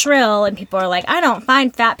post about Shrill, and people are like, I don't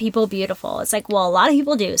find fat people beautiful. It's like, well, a lot of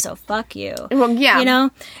people do, so fuck you. Well, yeah. You know?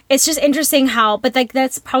 It's just interesting how, but like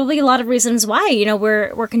that's probably a lot of reasons why, you know,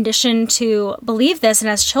 we're conditioned to believe this, and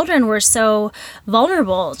as children, we're so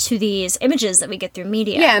vulnerable to these images that we get through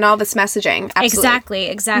media. Yeah, and all this messaging. Absolutely.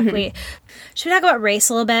 Exactly. Should we talk about race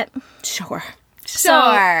a little bit? Sure.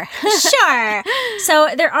 Sure. So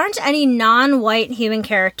there aren't any non-white human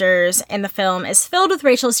characters, and the film is filled with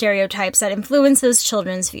racial stereotypes that influences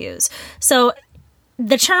children's views. So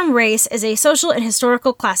the term race is a social and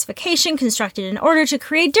historical classification constructed in order to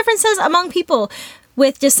create differences among people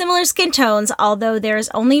with dissimilar skin tones, although there is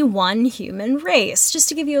only one human race. Just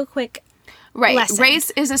to give you a quick lesson.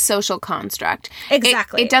 Race is a social construct.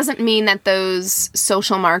 Exactly. It doesn't mean that those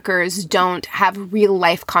social markers don't have real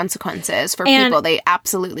life consequences for people. They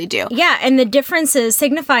absolutely do. Yeah, and the differences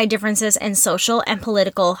signify differences in social and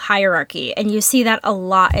political hierarchy, and you see that a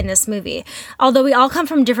lot in this movie. Although we all come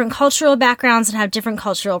from different cultural backgrounds and have different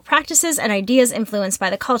cultural practices and ideas influenced by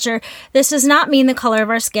the culture, this does not mean the color of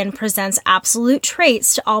our skin presents absolute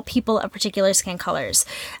traits to all people of particular skin colors.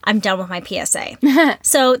 I'm done with my PSA.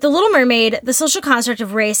 So, The Little Mermaid, the social construct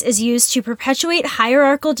of race, is used to perpetuate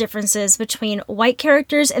hierarchical differences between white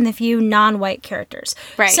characters and the few non-white characters.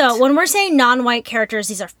 Right. So when we're saying non-white characters,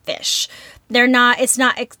 these are fish. They're not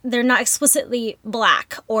explicitly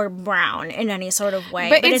black or brown in any sort of way.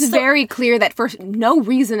 But it's very clear that for no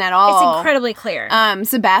reason at all. It's incredibly clear.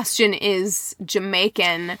 Sebastian is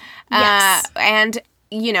Jamaican. Yes. And,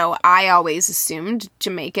 you know, I always assumed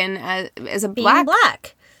Jamaican as a Being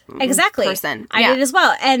black. Exactly. Person. I did as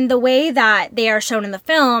well. And the way that they are shown in the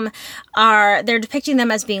film they're depicting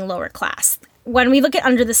them as being lower class. When we look at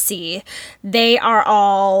Under the Sea, they are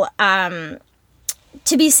all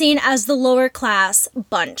to be seen as the lower class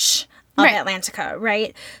bunch of Atlantica,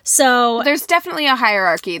 right? So there's definitely a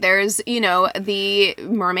hierarchy. There's, you know, the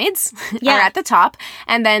mermaids are at the top,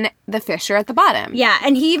 and then the fish are at the bottom. Yeah,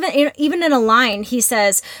 and he even in a line, he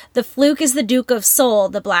says, "The fluke is the Duke of Soul,"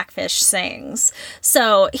 the blackfish sings.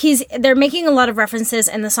 So they're making a lot of references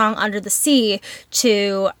in the song Under the Sea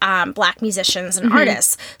to black musicians and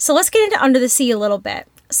artists. So let's get into Under the Sea a little bit.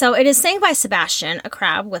 So it is sang by Sebastian, a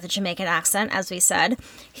crab with a Jamaican accent, as we said.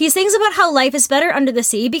 He sings about how life is better under the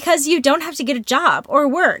sea because you don't have to get a job or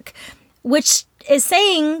work, which is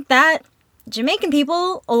saying that Jamaican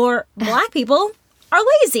people or black people are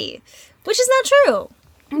lazy, which is not true.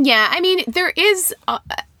 Yeah, I mean, there is,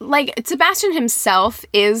 Sebastian himself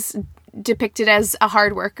is depicted as a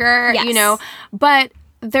hard worker, you know, but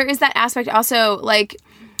there is that aspect also, like,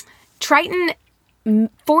 Triton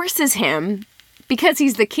forces him, because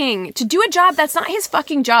he's the king, to do a job that's not his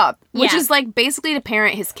fucking job, which is, like, basically to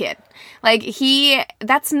parent his kid. Like,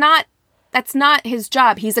 that's not his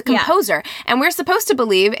job. He's a composer. And we're supposed to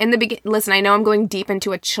believe in the beginning... Listen, I know I'm going deep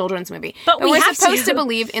into a children's movie. But we're supposed to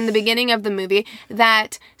believe in the beginning of the movie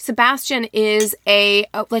that Sebastian is an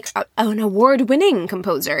award-winning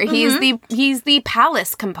composer. He's the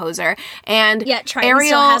palace composer. And yet Triton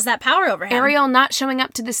still has that power over him. Ariel not showing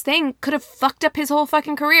up to this thing could have fucked up his whole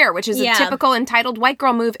fucking career, which is a typical entitled white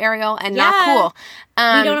girl move, Ariel, and not cool.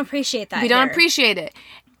 We don't appreciate that. We don't appreciate it.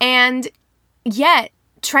 And yet...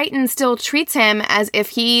 Triton still treats him as if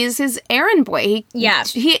he's his errand boy.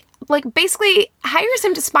 He like, basically hires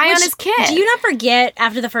him to spy on his kid. Do you not forget,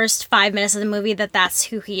 after the first 5 minutes of the movie, that that's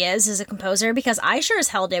who he is as a composer? Because I sure as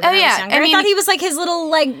hell did when I was younger. I thought he was, like, his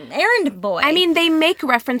little, like, errand boy. I mean, they make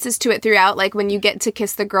references to it throughout. Like, when you get to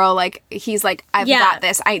kiss the girl, like, he's like, I've got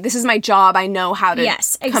this. This is my job. I know how to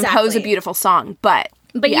compose a beautiful song.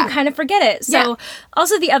 But you kind of forget it. So,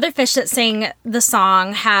 also the other fish that sing the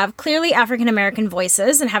song have clearly African-American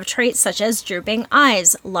voices and have traits such as drooping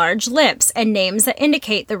eyes, large lips, and names that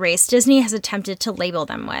indicate the race Disney has attempted to label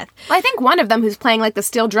them with. Well, I think one of them, who's playing, like, the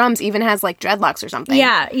steel drums, even has, like, dreadlocks or something.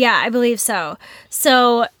 Yeah, I believe so.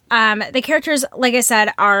 So, the characters, like I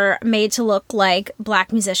said, are made to look like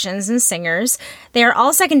black musicians and singers. They are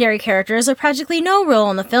all secondary characters with practically no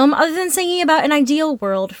role in the film other than singing about an ideal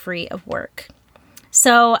world free of work.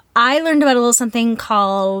 So I learned about a little something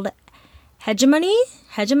called hegemony?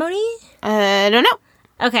 I don't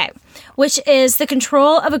know. Okay. Which is the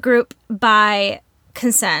control of a group by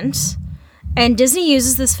consent. And Disney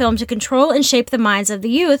uses this film to control and shape the minds of the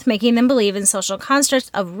youth, making them believe in social constructs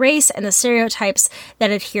of race and the stereotypes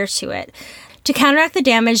that adhere to it. To counteract the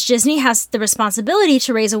damage, Disney has the responsibility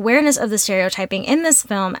to raise awareness of the stereotyping in this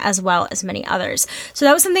film, as well as many others. So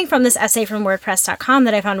that was something from this essay from WordPress.com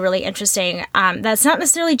that I found really interesting. That's not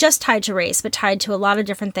necessarily just tied to race, but tied to a lot of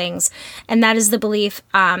different things. And that is the beliefs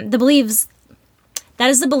that That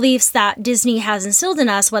is the beliefs that Disney has instilled in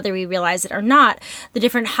us, whether we realize it or not. The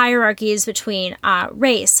different hierarchies between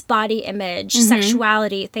race, body image,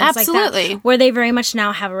 sexuality, things like that. Where they very much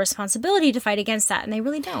now have a responsibility to fight against that, and they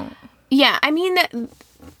really don't. Yeah, I mean,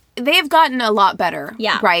 they've gotten a lot better,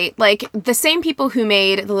 right? Like, the same people who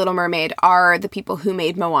made The Little Mermaid are the people who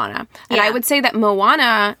made Moana. And I would say that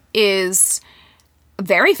Moana is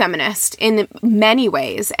very feminist in many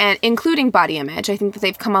ways, and including body image. I think that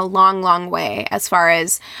they've come a long, long way as far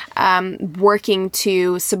as working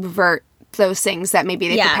to subvert those things that maybe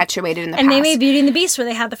they perpetuated in the past. And they made Beauty and the Beast, where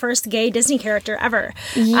they had the first gay Disney character ever.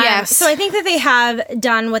 Yes. So I think that they have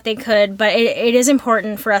done what they could, but it is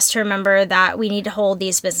important for us to remember that we need to hold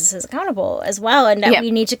these businesses accountable as well, and that we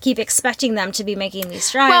need to keep expecting them to be making these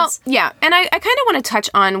strides. Well, yeah. And I kind of want to touch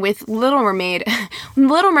on with Little Mermaid. When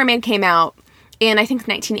Little Mermaid came out in, I think,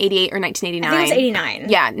 1988 or 1989. I think it was 89.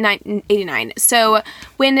 Yeah, 89. So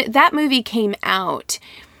when that movie came out,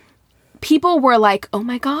 people were like, oh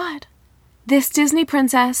my God, this Disney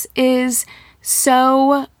princess is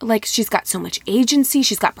so, like, she's got so much agency.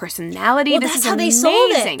 She's got personality. Well, this that's is how amazing. they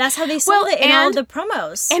sold it. That's how they sold it in all the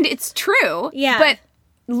promos. And it's true. Yeah. But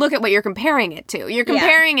look at what you're comparing it to. You're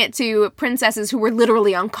comparing it to princesses who were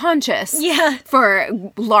literally unconscious for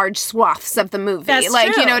large swaths of the movie. That's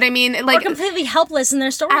like, true. You know what I mean? Like, or completely helpless in their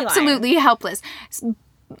storyline. Absolutely helpless.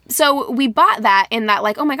 So we bought that in that,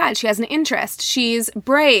 like, oh my God, she has an interest. She's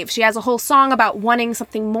brave. She has a whole song about wanting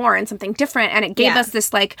something more and something different. And it gave us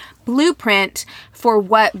this, like, blueprint for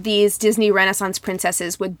what these Disney Renaissance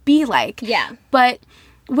princesses would be like. Yeah. But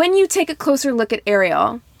when you take a closer look at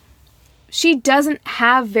Ariel, she doesn't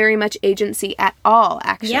have very much agency at all,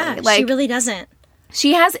 actually. Yeah, like, she really doesn't.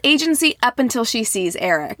 She has agency up until she sees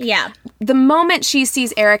Eric. Yeah. The moment she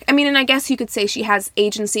sees Eric, I mean, and I guess you could say she has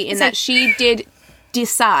agency in that she did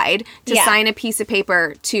decide to sign a piece of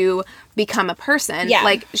paper to become a person. Yeah.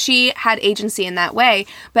 Like, she had agency in that way.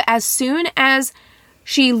 But as soon as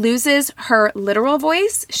she loses her literal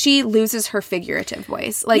voice, she loses her figurative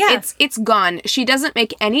voice. Like, it's gone. She doesn't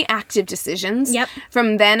make any active decisions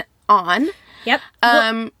from then on.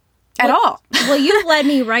 At all. Well, you've led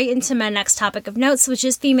me right into my next topic of notes, which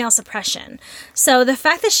is female suppression. So the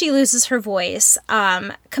fact that she loses her voice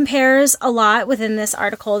compares a lot within this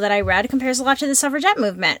article that I read, compares a lot to the suffragette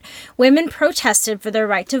movement. Women protested for their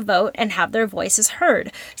right to vote and have their voices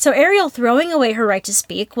heard. So Ariel throwing away her right to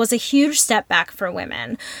speak was a huge step back for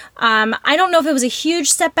women. I don't know if it was a huge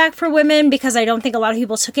step back for women because I don't think a lot of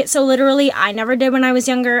people took it so literally. I never did when I was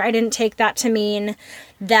younger. I didn't take that to mean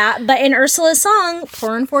that. But in Ursula's song,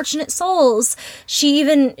 Poor Unfortunate Souls, she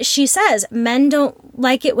says, men don't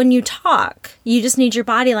like it when you talk. You just need your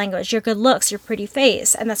body language, your good looks, your pretty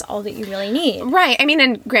face, and that's all that you really need. Right. I mean,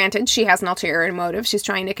 and granted, she has an ulterior motive. She's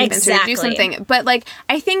trying to convince her to do something. But, like,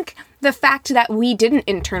 I think the fact that we didn't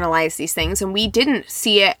internalize these things and we didn't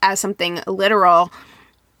see it as something literal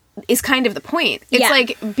is kind of the point. It's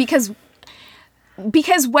like,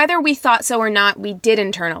 because whether we thought so or not, we did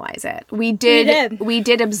internalize it. We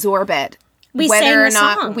did absorb it. Whether or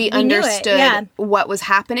not we understood what was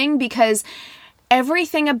happening, because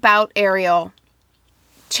everything about Ariel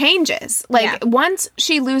changes. Like, once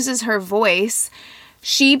she loses her voice,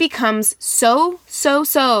 she becomes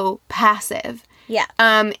so passive. Yeah.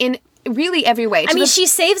 In really every way. I mean, she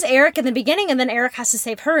saves Eric in the beginning, and then Eric has to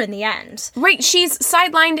save her in the end. Right. She's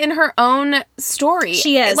sidelined in her own story.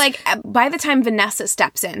 She is. Like, by the time Vanessa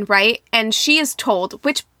steps in, right? And she is told,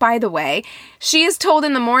 which, by the way, she is told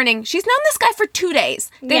in the morning, she's known this guy for 2 days.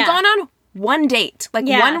 They've gone on one date. Like,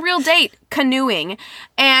 one real date, canoeing.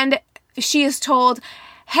 And she is told,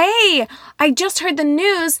 hey, I just heard the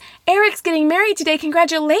news. Eric's getting married today.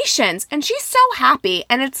 Congratulations. And she's so happy.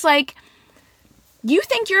 And it's like, you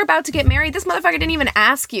think you're about to get married? This motherfucker didn't even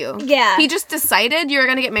ask you. Yeah. He just decided you're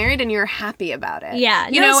going to get married and you're happy about it. Yeah.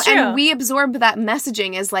 You know, and we absorb that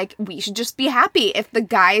messaging as, like, we should just be happy if the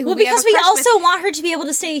guy who because we also want her to be able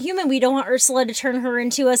to stay a human. We don't want Ursula to turn her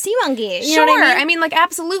into a sea monkey. You know what I mean? Like,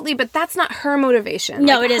 absolutely, but that's not her motivation.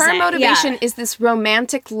 No, like, it isn't. Her motivation is this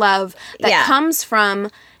romantic love that comes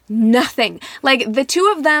from nothing. Like, the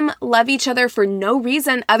two of them love each other for no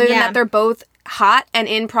reason other than that they're both hot and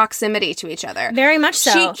in proximity to each other. Very much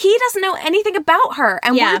so. He doesn't know anything about her.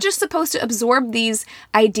 And we're just supposed to absorb these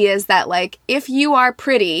ideas that, like, if you are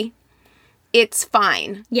pretty, it's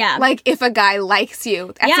fine. Yeah. Like, if a guy likes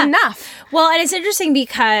you, that's enough. Well, and it's interesting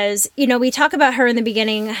because, you know, we talk about her in the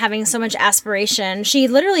beginning having so much aspiration. She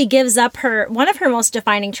literally gives up one of her most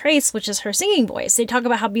defining traits, which is her singing voice. They talk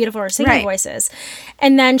about how beautiful her singing voice is.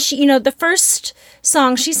 And then she, you know, the first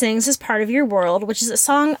song she sings is Part of Your World, which is a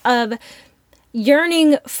song of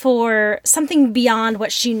yearning for something beyond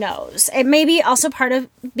what she knows. It may be also part of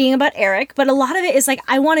being about Eric, but a lot of it is like,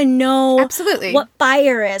 I want to know Absolutely. what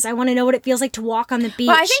fire is. I want to know what it feels like to walk on the beach.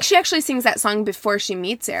 Well, I think she actually sings that song before she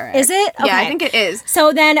meets Eric. Is it? Okay. Yeah, I think it is.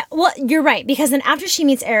 So then, well, you're right, because then after she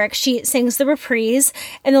meets Eric, she sings the reprise,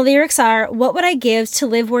 and the lyrics are, what would I give to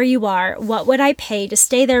live where you are? What would I pay to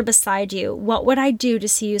stay there beside you? What would I do to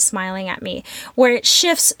see you smiling at me? Where it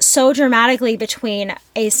shifts so dramatically between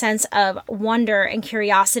a sense of wonder and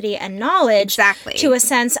curiosity and knowledge Exactly. to a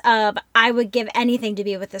sense of, I would give anything to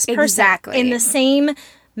be with this person. Exactly. In the same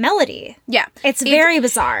melody. Yeah. It's very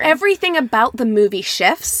bizarre. Everything about the movie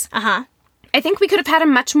shifts. Uh-huh. I think we could have had a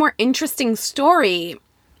much more interesting story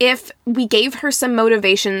if we gave her some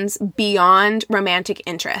motivations beyond romantic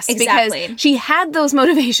interest. Exactly. Because she had those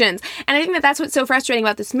motivations. And I think that that's what's so frustrating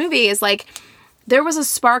about this movie is like, there was a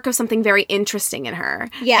spark of something very interesting in her.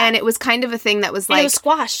 Yeah. And it was kind of a thing that was like... And it was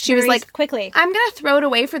squashed She was very like, quickly. I'm going to throw it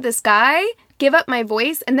away for this guy, give up my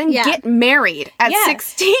voice, and then get married at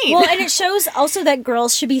 16. Well, and it shows also that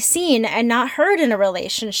girls should be seen and not heard in a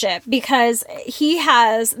relationship because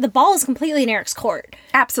the ball is completely in Eric's court.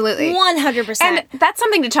 Absolutely. 100%. And that's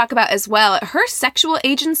something to talk about as well. Her sexual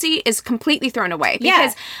agency is completely thrown away.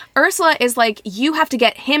 Because Ursula is like, you have to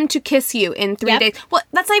get him to kiss you in 3 days. Well,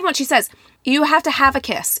 that's not even what she says. You have to have a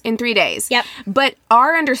kiss in 3 days. Yep. But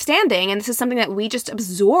our understanding, and this is something that we just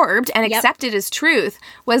absorbed and accepted as truth,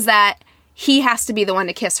 was that he has to be the one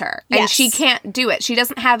to kiss her. And she can't do it. She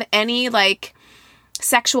doesn't have any, like,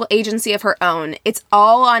 sexual agency of her own. It's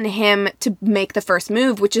all on him to make the first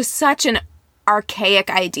move, which is such an archaic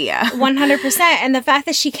idea. 100%. And the fact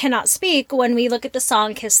that she cannot speak, when we look at the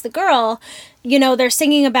song Kiss the Girl, you know, they're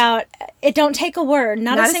singing about, it don't take a word,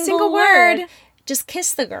 not a single word. Just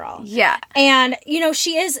kiss the girl. Yeah. And, you know,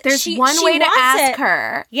 There's one way to ask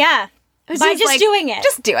her. Yeah. By just doing it.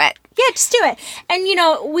 Just do it. Yeah, just do it. And, you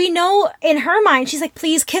know, we know in her mind, she's like,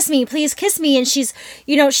 please kiss me. And she's,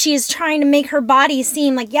 you know, she's trying to make her body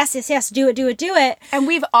seem like, yes, do it. And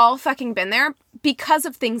we've all fucking been there because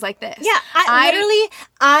of things like this. Yeah,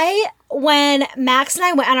 when Max and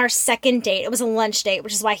I went on our second date, it was a lunch date,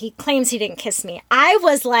 which is why he claims he didn't kiss me. I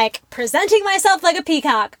was like presenting myself like a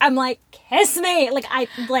peacock. I'm like, kiss me.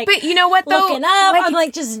 But you know what though? Looking up, I'm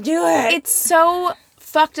like, just do it. It's so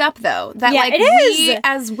fucked up though that Yeah, like it is. we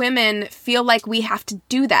as women feel like we have to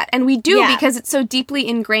do that, and we do because it's so deeply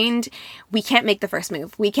ingrained. We can't make the first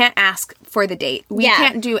move, we can't ask for the date, we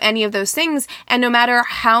can't do any of those things, and no matter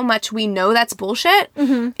how much we know that's bullshit,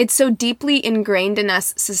 it's so deeply ingrained in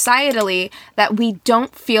us societally that we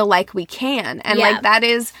don't feel like we can, and like that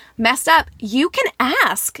is messed up. You can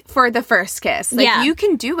ask for the first kiss, like you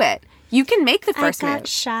can do it. You can make the first move. I got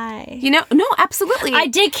shy. You know? No, absolutely. I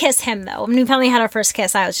did kiss him, though. When we finally had our first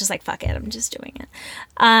kiss, I was just like, fuck it, I'm just doing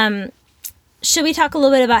it. Should we talk a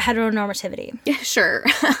little bit about heteronormativity? Yeah, sure.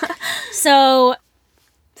 So...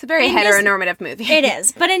 It's a very heteronormative movie. It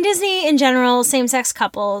is. But in Disney, in general, same-sex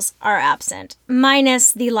couples are absent.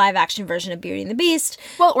 Minus the live-action version of Beauty and the Beast.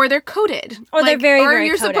 Well, or they're coded. Or they're very, very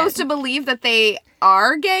you're coded. supposed to believe that they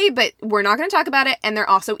are gay, but we're not going to talk about it, and they're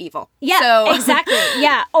also evil. Yeah, so. exactly.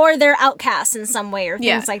 Yeah, or they're outcasts in some way or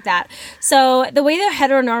things like that. So the way the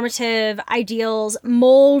heteronormative ideals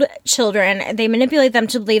mold children, they manipulate them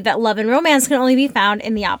to believe that love and romance can only be found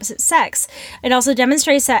in the opposite sex. It also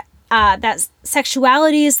demonstrates that that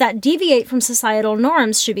sexualities that deviate from societal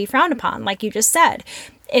norms should be frowned upon, like you just said.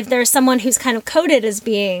 If there's someone who's kind of coded as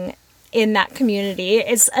being in that community,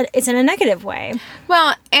 it's in a negative way.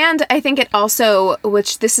 Well, and I think it also,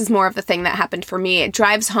 which this is more of the thing that happened for me, it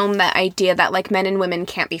drives home that idea that like men and women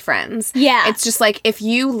can't be friends. Yeah. It's just like if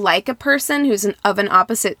you like a person who's of an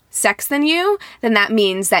opposite sex than you, then that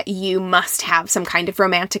means that you must have some kind of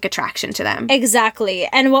romantic attraction to them. Exactly.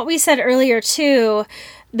 And what we said earlier too,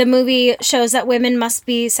 the movie shows that women must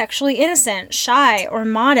be sexually innocent, shy, or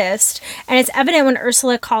modest. And it's evident when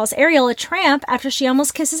Ursula calls Ariel a tramp after she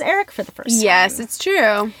almost kisses Eric for the first time. Yes, it's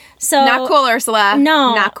true. So not cool, Ursula.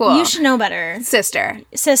 No. Not cool. You should know better. Sister.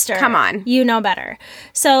 Come on. You know better.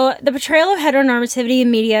 So the portrayal of heteronormativity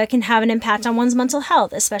in media can have an impact on one's mental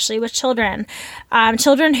health, especially with children.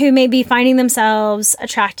 Children who may be finding themselves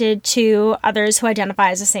attracted to others who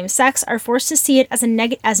identify as the same sex are forced to see it as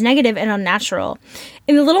as negative and unnatural.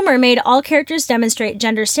 In The Little Mermaid, all characters demonstrate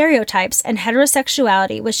gender stereotypes and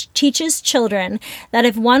heterosexuality, which teaches children that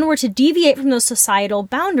if one were to deviate from those societal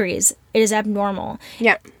boundaries, it is abnormal.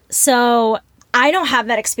 Yep. So I don't have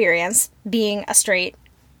that experience being a straight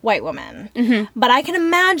white woman. Mm-hmm. But I can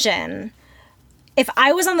imagine if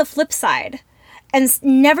I was on the flip side and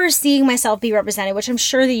never seeing myself be represented, which I'm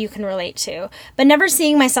sure that you can relate to, but never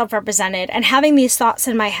seeing myself represented and having these thoughts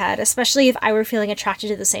in my head, especially if I were feeling attracted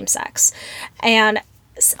to the same sex, and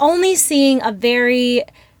only seeing a very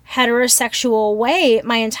heterosexual way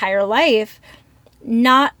my entire life,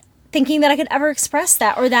 not thinking that I could ever express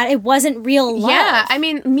that or that it wasn't real love. Yeah, I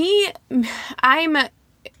mean,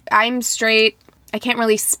 I'm straight. I can't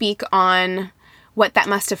really speak on what that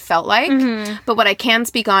must have felt like, but what I can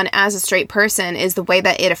speak on as a straight person is the way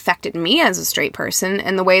that it affected me as a straight person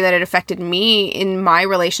and the way that it affected me in my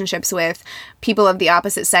relationships with people of the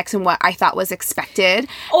opposite sex and what I thought was expected.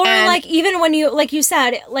 Or like even when you, like you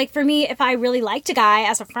said, like for me, if I really liked a guy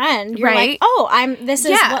as a friend, you're like, oh, this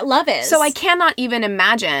is what love is. So I cannot even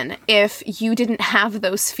imagine if you didn't have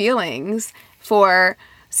those feelings for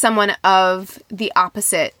someone of the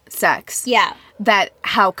opposite sex. Yeah. That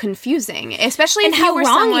how confusing, especially if you were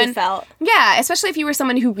wrong someone, you felt. Yeah, especially if you were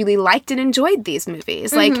someone who really liked and enjoyed these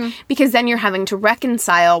movies, like because then you're having to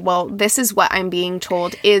reconcile. Well, this is what I'm being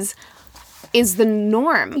told is the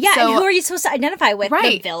norm. Yeah, so, and who are you supposed to identify with?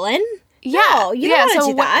 The villain? Yeah, no, you don't want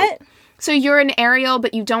to do that. So you're an Ariel,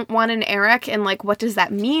 but you don't want an Eric, and like, what does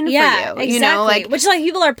that mean for you? Exactly. You know, like which like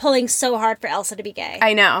people are pulling so hard for Elsa to be gay.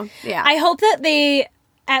 I know. Yeah, I hope that they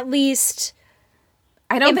at least.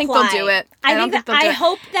 I don't think they'll do it. I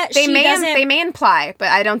hope that they may imply, but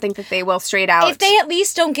I don't think that they will straight out. If they at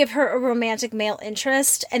least don't give her a romantic male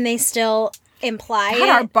interest and they still imply God,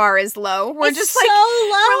 our bar is low. We're just like, so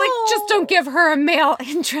low. We're like, just don't give her a male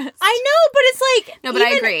interest. I know, but it's like no, but I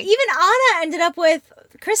agree. Even Anna ended up with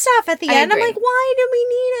Kristoff at the end. Agree. I'm like, why did we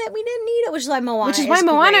need it? We didn't need it. Which is why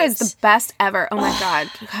Moana. Is the best ever. Oh my God,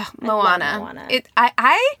 Moana.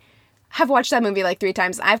 I have watched that movie like 3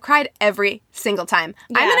 times. I've cried every single time.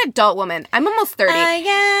 Yeah. I'm an adult woman. I'm almost 30. I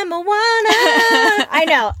am Moana. I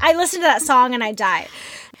know. I listened to that song and I died.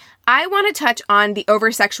 I want to touch on the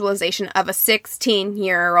over-sexualization of a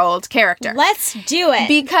 16-year-old character. Let's do it.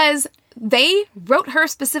 Because they wrote her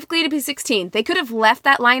specifically to be 16. They could have left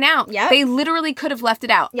that line out. Yep. They literally could have left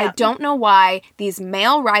it out. Yep. I don't know why these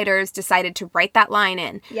male writers decided to write that line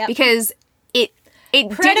in. Yep. Because it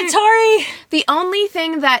predatory. The only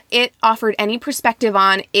thing that it offered any perspective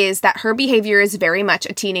on is that her behavior is very much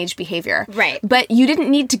a teenage behavior. Right. But you didn't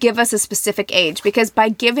need to give us a specific age because by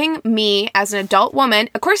giving me as an adult woman,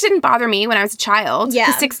 of course it didn't bother me when I was a child. Yeah.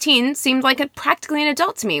 Because 16 seemed like practically an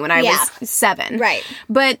adult to me when I was 7. Right.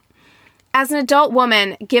 But as an adult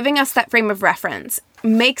woman, giving us that frame of reference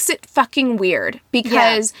makes it fucking weird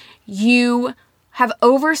because you have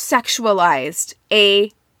over-sexualized a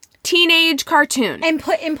teenage cartoon. And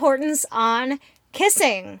put importance on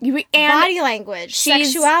kissing, and body language,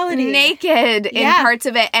 she's sexuality. Naked in parts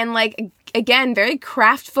of it. And like, again, very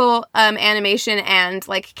craftful animation and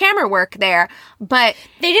like camera work there. But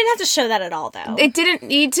they didn't have to show that at all, though. It didn't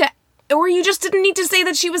need to, or you just didn't need to say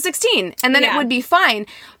that she was 16 and then it would be fine.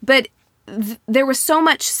 But there was so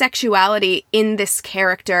much sexuality in this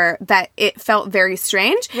character that it felt very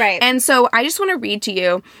strange. Right. And so I just want to read to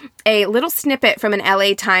you a little snippet from an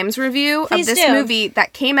LA Times review of this movie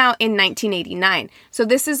that came out in 1989. So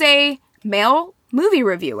this is a male movie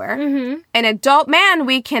reviewer, an adult man,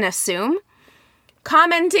 we can assume,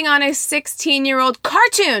 commenting on a 16-year-old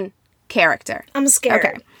cartoon character. I'm scared.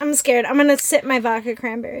 Okay. I'm scared. I'm going to sip my vodka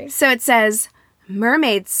cranberry. So it says,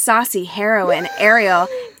 Mermaid's saucy heroine, Ariel,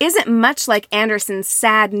 isn't much like Anderson's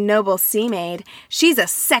sad, noble sea maid. She's a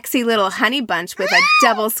sexy little honey bunch with a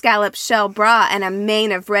double scallop shell bra and a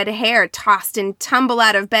mane of red hair tossed and tumble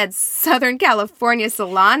out of bed Southern California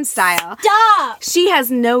salon style. Stop! She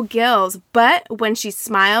has no gills, but when she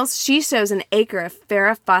smiles, she shows an acre of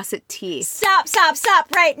Farrah Fawcett teeth.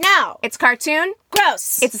 Stop right now! It's cartoon?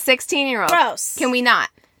 Gross. It's a 16-year-old. Gross. Can we not?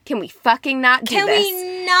 Can we fucking not do this? Can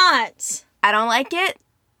we not? I don't like it.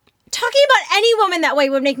 Talking about any woman that way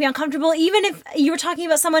would make me uncomfortable, even if you were talking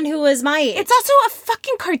about someone who was my age. It's also a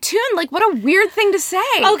fucking cartoon. Like, what a weird thing to say.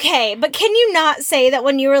 Okay, but can you not say that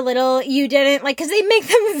when you were little, you didn't, like, because they make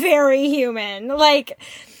them very human. Like,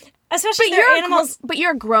 especially if they're animals. But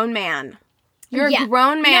you're a grown man. You're a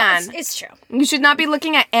grown man. No, it's true. You should not be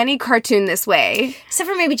looking at any cartoon this way. Except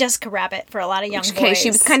for maybe Jessica Rabbit for a lot of young boys. Okay, she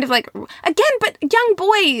was kind of like, again, but young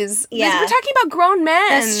boys. Yeah. We're talking about grown men.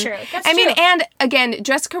 That's true. I mean, and again,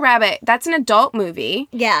 Jessica Rabbit, that's an adult movie.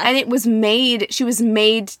 Yeah. And she was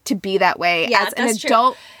made to be that way as an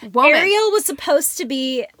adult woman. Ariel was supposed to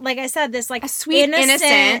be, like I said, this like a sweet,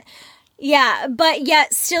 innocent. Yeah, but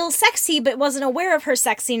yet still sexy, but wasn't aware of her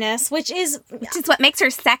sexiness, which is what makes her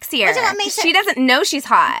sexier. Which is what makes she doesn't know she's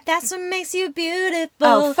hot. That's what makes you beautiful.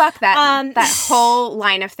 Oh, fuck that. That whole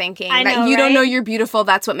line of thinking. I know, that you don't know you're beautiful,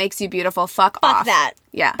 that's what makes you beautiful. Fuck off. Fuck that.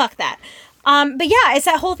 Yeah. Fuck that. But yeah, it's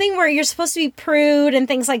that whole thing where you're supposed to be prude and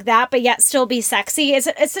things like that, but yet still be sexy.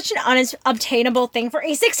 It's such an unobtainable thing for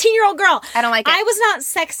a 16-year-old girl. I don't like it. I was not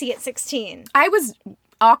sexy at 16. I was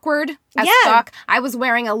awkward as fuck. I was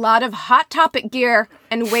wearing a lot of Hot Topic gear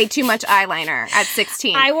and way too much eyeliner at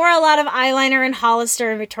 16. I wore a lot of eyeliner and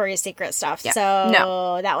Hollister and Victoria's Secret stuff. Yeah. So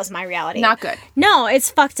No. that was my reality. Not good. No,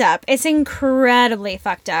 it's fucked up. It's incredibly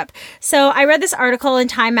fucked up. So I read this article in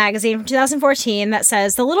Time magazine from 2014 that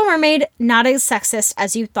says The Little Mermaid, not as sexist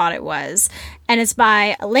as you thought it was. And it's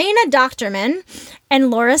by Elena Doctorman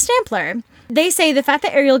and Laura Stampler. They say the fact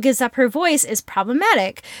that Ariel gives up her voice is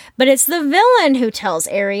problematic, but it's the villain who tells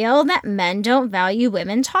Ariel that men don't value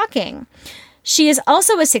women talking. She is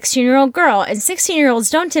also a 16-year-old girl, and 16-year-olds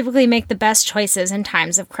don't typically make the best choices in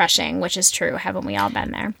times of crushing, which is true. Haven't we all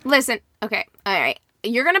been there? Listen, okay, all right.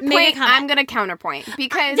 You're going to point, I'm going to counterpoint,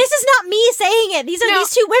 because... This is not me saying it. These are these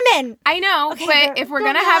two women. I know, Okay, but if we're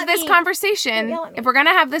going to have this conversation,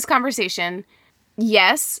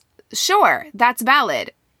 yes, sure, that's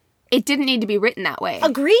valid. It didn't need to be written that way.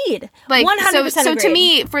 Agreed. Like 100% so agreed. to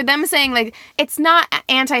me, for them saying like it's not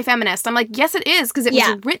anti-feminist, I'm like, yes, it is, because it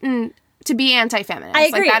was written to be anti-feminist. I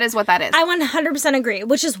agree. Like, that is what that is. I 100% agree,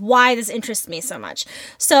 which is why this interests me so much.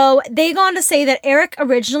 So they go on to say that Eric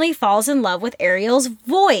originally falls in love with Ariel's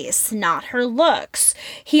voice, not her looks.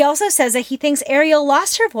 He also says that he thinks Ariel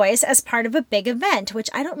lost her voice as part of a big event, which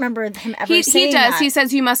I don't remember him ever saying. He does. That. He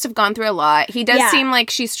says you must have gone through a lot. He does seem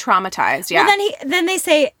like she's traumatized. Yeah. Well, then they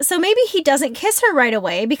say, so maybe he doesn't kiss her right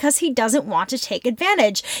away because he doesn't want to take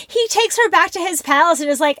advantage. He takes her back to his palace and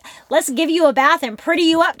is like, let's give you a bath and pretty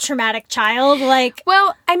you up, traumatic child. Like,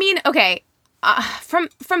 well, I mean, okay,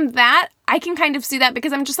 from that, I can kind of see that,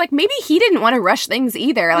 because I'm just like, maybe he didn't want to rush things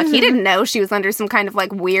either. Like, he didn't know she was under some kind of,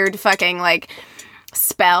 like, weird fucking, like,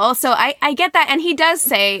 spell. So I get that. And he does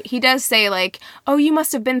say, like, oh, you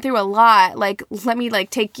must have been through a lot. Like, let me, like,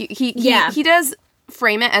 take you. He does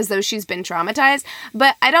frame it as though she's been traumatized,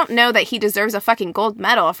 but I don't know that he deserves a fucking gold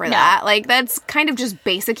medal for that. Like, that's kind of just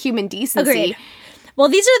basic human decency. Agreed. Well,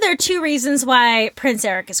 these are their two reasons why Prince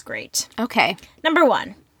Eric is great. Okay. Number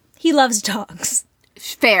one, he loves dogs.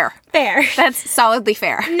 Fair. That's solidly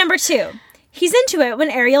fair. Number two, he's into it when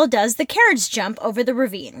Ariel does the carriage jump over the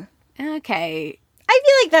ravine. Okay. I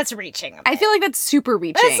feel like that's reaching. I feel like that's super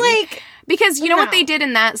reaching. That's like... Because you know what they did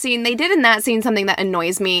in that scene? They did in that scene something that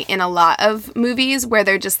annoys me in a lot of movies, where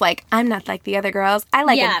they're just like, I'm not like the other girls. I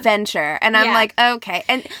like adventure. And I'm like, okay.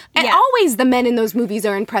 And always the men in those movies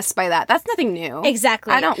are impressed by that. That's nothing new.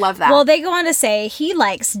 Exactly. I don't love that. Well, they go on to say he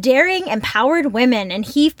likes daring, empowered women, and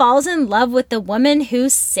he falls in love with the woman who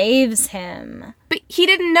saves him. But he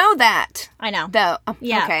didn't know that. I know. Though.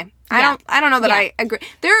 Yeah. Okay. I don't know that I agree.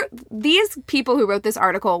 These people who wrote this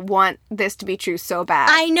article want this to be true so bad.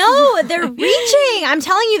 I know. They're reaching. I'm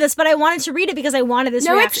telling you this, but I wanted to read it because I wanted this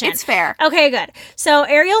reaction. No, it's fair. Okay, good. So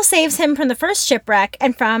Ariel saves him from the first shipwreck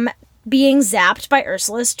and from being zapped by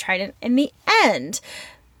Ursula's trident in the end.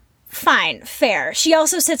 Fine, fair. She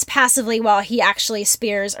also sits passively while he actually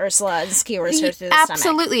spears Ursula and skewers her through the stomach.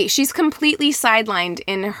 Absolutely. She's completely sidelined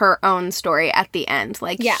in her own story at the end.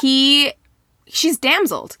 Like, she's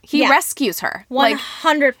damseled. He rescues her.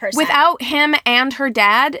 100%. Without him and her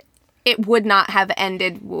dad, it would not have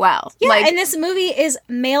ended well. Yeah, and this movie is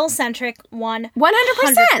male-centric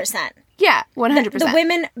 100%. Yeah, 100%. The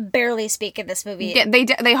women barely speak in this movie. Yeah,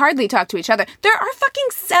 they hardly talk to each other. There are fucking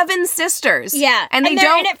 7 sisters. Yeah, and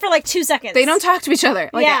they're in it for like 2 seconds. They don't talk to each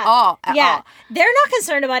other at all. At all. They're not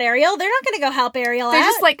concerned about Ariel. They're not going to go help Ariel out. They're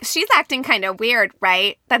just like, she's acting kind of weird,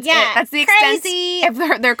 right? That's it. That's the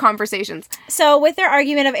extent of their conversations. So with their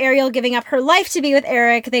argument of Ariel giving up her life to be with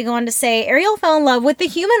Eric, they go on to say Ariel fell in love with the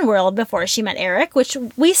human world before she met Eric, which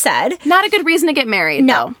we said. Not a good reason to get married,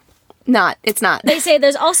 though. It's not. They say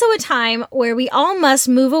there's also a time where we all must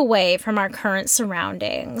move away from our current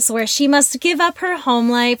surroundings, where she must give up her home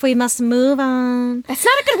life. We must move on. That's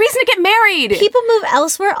not a good reason to get married. People move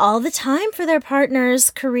elsewhere all the time for their partners,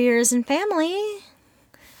 careers, and family.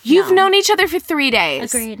 You've known each other for 3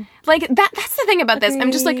 days. Agreed. Like, that's the thing about this.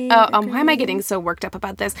 I'm just like, why am I getting so worked up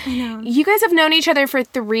about this? I know. You guys have known each other for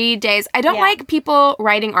 3 days. I don't like people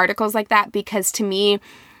writing articles like that, because to me,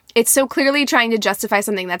 it's so clearly trying to justify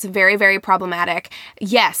something that's very, very problematic.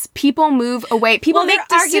 Yes, people move away. People make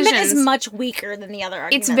decisions. Their argument is much weaker than the other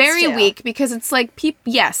arguments. It's very weak, because it's like,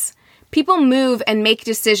 people move and make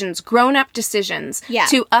decisions, grown-up decisions,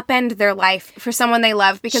 to upend their life for someone they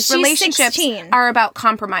love, because relationships are about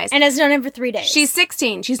compromise. And has known him for 3 days. She's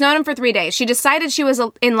 16. She's known him for 3 days. She decided she was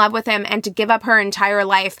in love with him and to give up her entire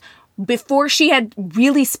life before she had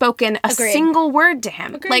really spoken a single word to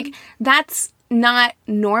him. Agreed. Like, that's not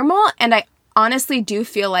normal, and honestly do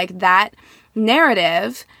feel like that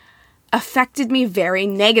narrative affected me very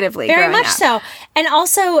negatively. Very much up. so. And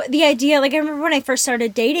also the idea, like I remember when I first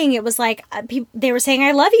started dating, it was like they were saying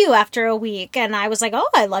I love you after a week, and I was like, oh,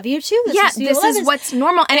 I love you too. This is what's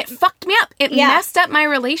normal, and it fucked me up. It messed up my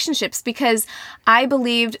relationships because I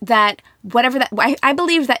believed that I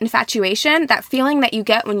believed that infatuation, that feeling that you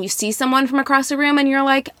get when you see someone from across the room and you're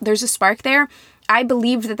like, there's a spark there. I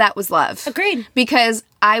believed that was love. Agreed. Because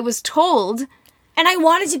I was told. And I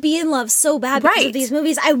wanted to be in love so bad because of these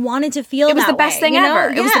movies. I wanted to feel it was the best thing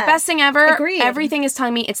ever. Yeah. It was the best thing ever. Agreed. Everything is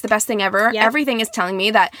telling me it's the best thing ever. Yep. Everything is telling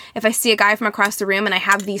me that if I see a guy from across the room and I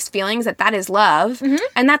have these feelings, that is love.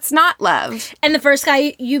 And that's not love. And the first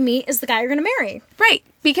guy you meet is the guy you're going to marry. Right.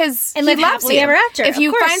 Because and live he loves happily you. ever after. If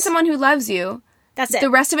you find someone who loves you, that's it. The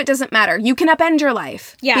rest of it doesn't matter. You can upend your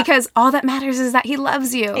life. Yeah. Because all that matters is that he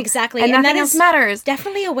loves you. Exactly. And nothing else matters.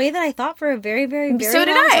 Definitely a way that I thought for a very, very, very so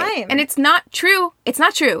did long I. time. And it's not true. It's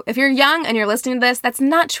not true. If you're young and you're listening to this, that's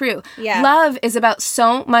not true. Yeah. Love is about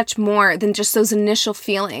so much more than just those initial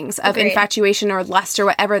feelings of infatuation or lust or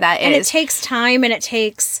whatever that is. And it takes time, and it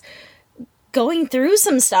takes going through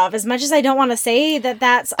some stuff, as much as I don't want to say that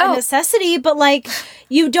that's a necessity, but like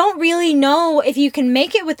you don't really know if you can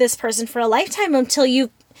make it with this person for a lifetime until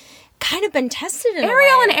you've kind of been tested in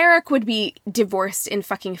Ariel and Eric would be divorced in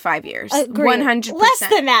fucking 5 years. Agreed. 100%. Less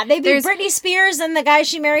than that. They'd be Britney Spears and the guy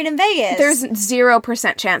she married in Vegas. There's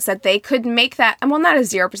 0% chance that they could make that. Well, not a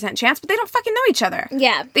 0% chance, but they don't fucking know each other.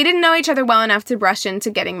 Yeah. They didn't know each other well enough to rush into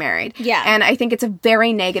getting married. Yeah. And I think it's a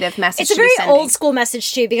very negative message. It's a very old school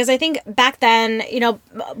message too, because I think back then,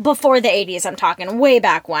 before the 80s, I'm talking way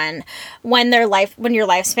back when your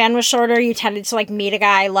lifespan was shorter, you tended to like meet a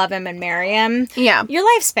guy, love him, and marry him. Yeah. Your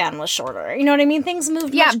lifespan was shorter. You know what I mean? Things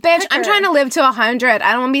moved much bitch, quicker. I'm trying to live to 100.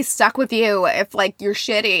 I don't want to be stuck with you if, like, you're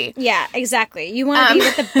shitty. Yeah, exactly. You want to be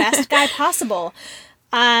with the best guy possible.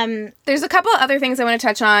 There's a couple other things I want to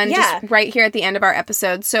touch on just right here at the end of our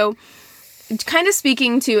episode. So, kind of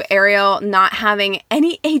speaking to Ariel not having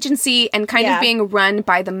any agency and kind of being run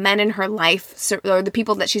by the men in her life or the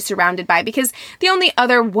people that she's surrounded by, because the only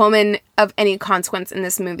other woman of any consequence in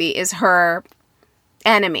this movie is her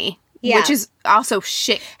enemy. Yeah. Which is also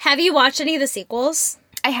shit. Have you watched any of the sequels?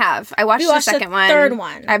 I have. I watched the second one. Third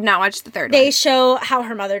one. I've not watched the third one. They show how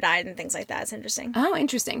her mother died and things like that. It's interesting. Oh,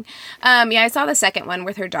 interesting. I saw the second one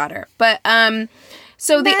with her daughter. But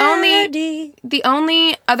so the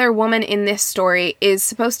only other woman in this story is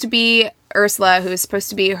supposed to be Ursula, who is supposed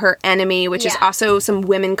to be her enemy, which is also some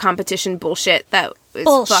women competition bullshit that is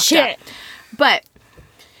fucked up. But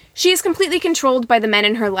she is completely controlled by the men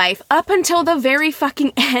in her life up until the very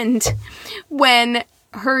fucking end, when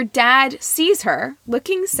her dad sees her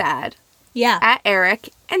looking sad at Eric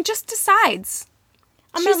and just decides,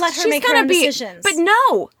 I'm going to let her make her own decisions. But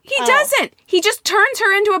no, he doesn't. He just turns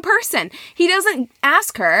her into a person. He doesn't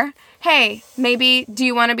ask her, hey, maybe, do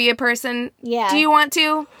you want to be a person? Yeah. Do you want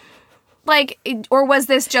to? Like, or was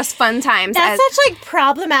this just fun times? That's such, like,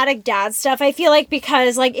 problematic dad stuff, I feel like,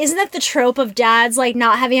 because, like, isn't that the trope of dads, like,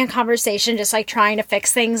 not having a conversation, just, like, trying to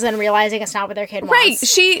fix things and realizing it's not what their kid wants? Right.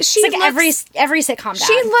 She like looks, every sitcom dad.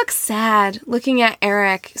 She looks sad looking at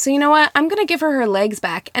Eric. So, you know what? I'm going to give her legs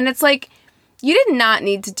back. And it's like, you did not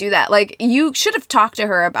need to do that. Like, you should have talked to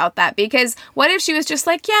her about that, because what if she was just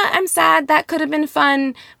like, yeah, I'm sad, that could have been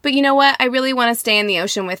fun, but you know what? I really want to stay in the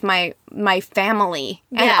ocean with my family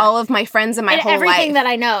and all of my friends and my whole life. Everything that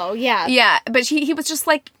I know, Yeah, but he was just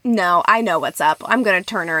like, no, I know what's up. I'm going to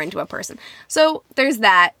turn her into a person. So there's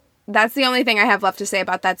that. That's the only thing I have left to say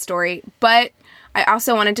about that story. But I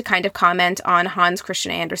also wanted to kind of comment on Hans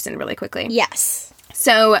Christian Andersen really quickly. Yes.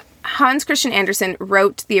 So Hans Christian Andersen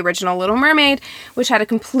wrote the original Little Mermaid, which had a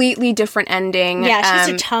completely different ending. Yeah, she has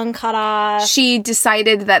her tongue cut off. She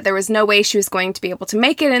decided that there was no way she was going to be able to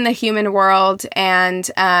make it in the human world, and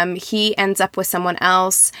he ends up with someone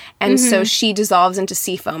else, and so she dissolves into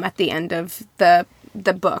sea foam at the end of the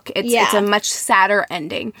book. It's a much sadder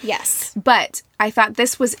ending. Yes. But I thought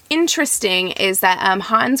this was interesting is that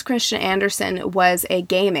Hans Christian Andersen was a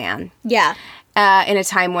gay man. Yeah. In a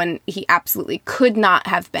time when he absolutely could not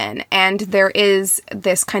have been. And there is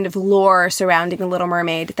this kind of lore surrounding The Little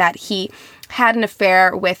Mermaid that he had an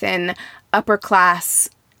affair with an upper class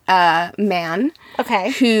man.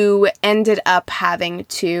 Okay. Who ended up having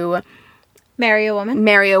to Marry a woman?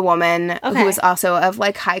 Marry a woman Okay. who is also of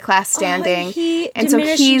like high class standing. And so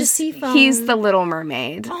he's the Little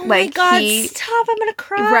Mermaid. Oh my God, stop, I'm gonna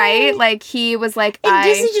cry. Right? Like he was like, and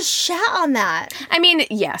Disney just shat on that. I mean,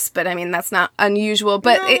 yes, but I mean that's not unusual.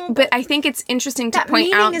 But but I think it's interesting to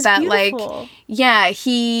point out that beautiful. like, yeah,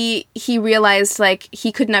 he realized like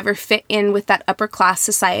he could never fit in with that upper class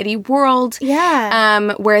society world.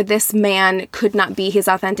 Yeah. Where this man could not be his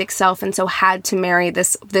authentic self, and so had to marry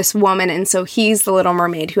this woman, and so he's the Little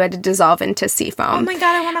Mermaid who had to dissolve into sea foam. Oh my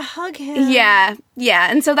God, I want to hug him. Yeah,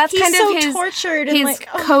 and so that's kind of his tortured and his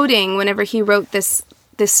coding whenever he wrote this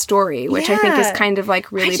story, which I think is kind of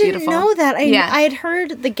like really beautiful. I didn't know that. I had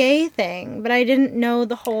heard the gay thing, but I didn't know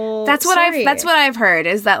the whole. That's what I've heard,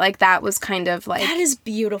 is that like that was kind of like, that is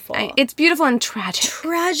beautiful. It's beautiful and tragic.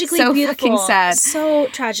 Tragically so beautiful. Fucking sad. So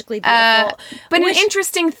tragically beautiful. But an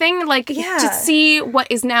interesting thing, like to see what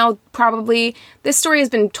is now probably, this story has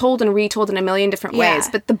been told and retold in a million different ways,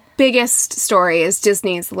 but the biggest story is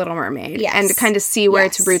Disney's The Little Mermaid, and to kind of see where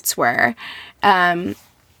its roots were.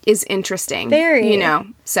 Is interesting. Very. You know,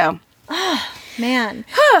 so. Man.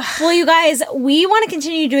 Well, you guys, we want to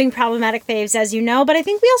continue doing problematic faves, as you know, but I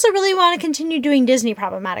think we also really want to continue doing Disney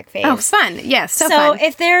problematic faves. Oh, fun. Yes, so fun. So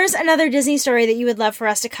if there's another Disney story that you would love for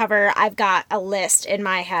us to cover, I've got a list in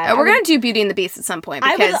my head. We're going to do Beauty and the Beast at some point,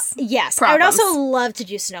 because I would also love to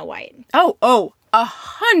do Snow White.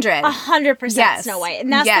 100% Snow White.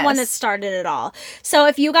 And that's the one that started it all. So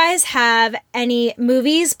if you guys have any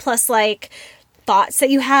movies plus like thoughts that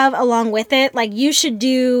you have along with it, like you should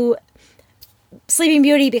do Sleeping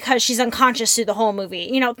Beauty because she's unconscious through the whole movie.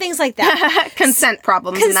 You know, things like that. Consent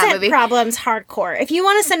problems in that movie. Consent problems, hardcore. If you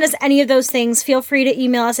want to send us any of those things, feel free to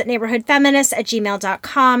email us at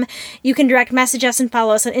neighborhoodfeminist@gmail.com. You can direct message us and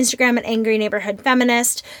follow us on Instagram at Angry Neighborhood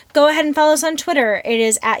Feminist. Go ahead and follow us on Twitter. It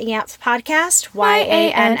is at YANF Podcast,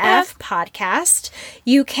 YANF Podcast.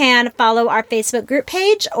 You can follow our Facebook group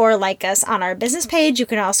page or like us on our business page. You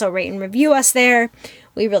can also rate and review us there.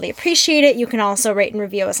 We really appreciate it. You can also rate and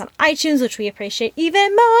review us on iTunes, which we appreciate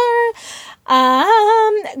even more.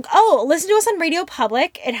 Listen to us on Radio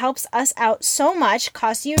Public. It helps us out so much,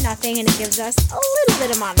 costs you nothing, and it gives us a little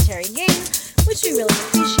bit of monetary gain, which we really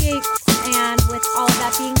appreciate. And with all of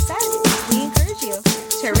that being said, we encourage you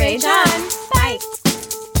to rage on. Bye.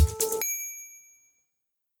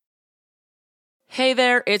 Hey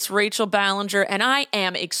there, it's Rachel Ballinger, and I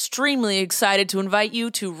am extremely excited to invite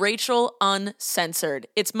you to Rachel Uncensored.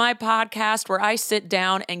 It's my podcast where I sit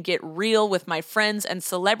down and get real with my friends and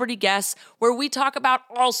celebrity guests, where we talk about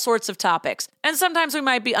all sorts of topics. And sometimes we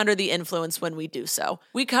might be under the influence when we do so.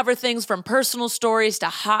 We cover things from personal stories to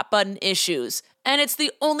hot button issues. And it's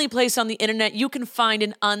the only place on the internet you can find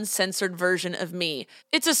an uncensored version of me.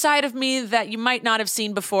 It's a side of me that you might not have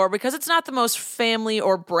seen before because it's not the most family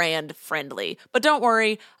or brand friendly. But don't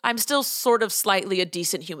worry, I'm still sort of slightly a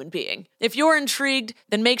decent human being. If you're intrigued,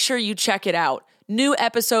 then make sure you check it out. New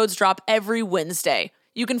episodes drop every Wednesday.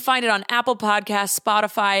 You can find it on Apple Podcasts,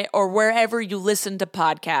 Spotify, or wherever you listen to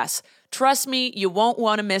podcasts. Trust me, you won't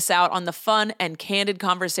want to miss out on the fun and candid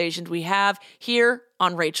conversations we have here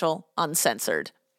on Rachel Uncensored.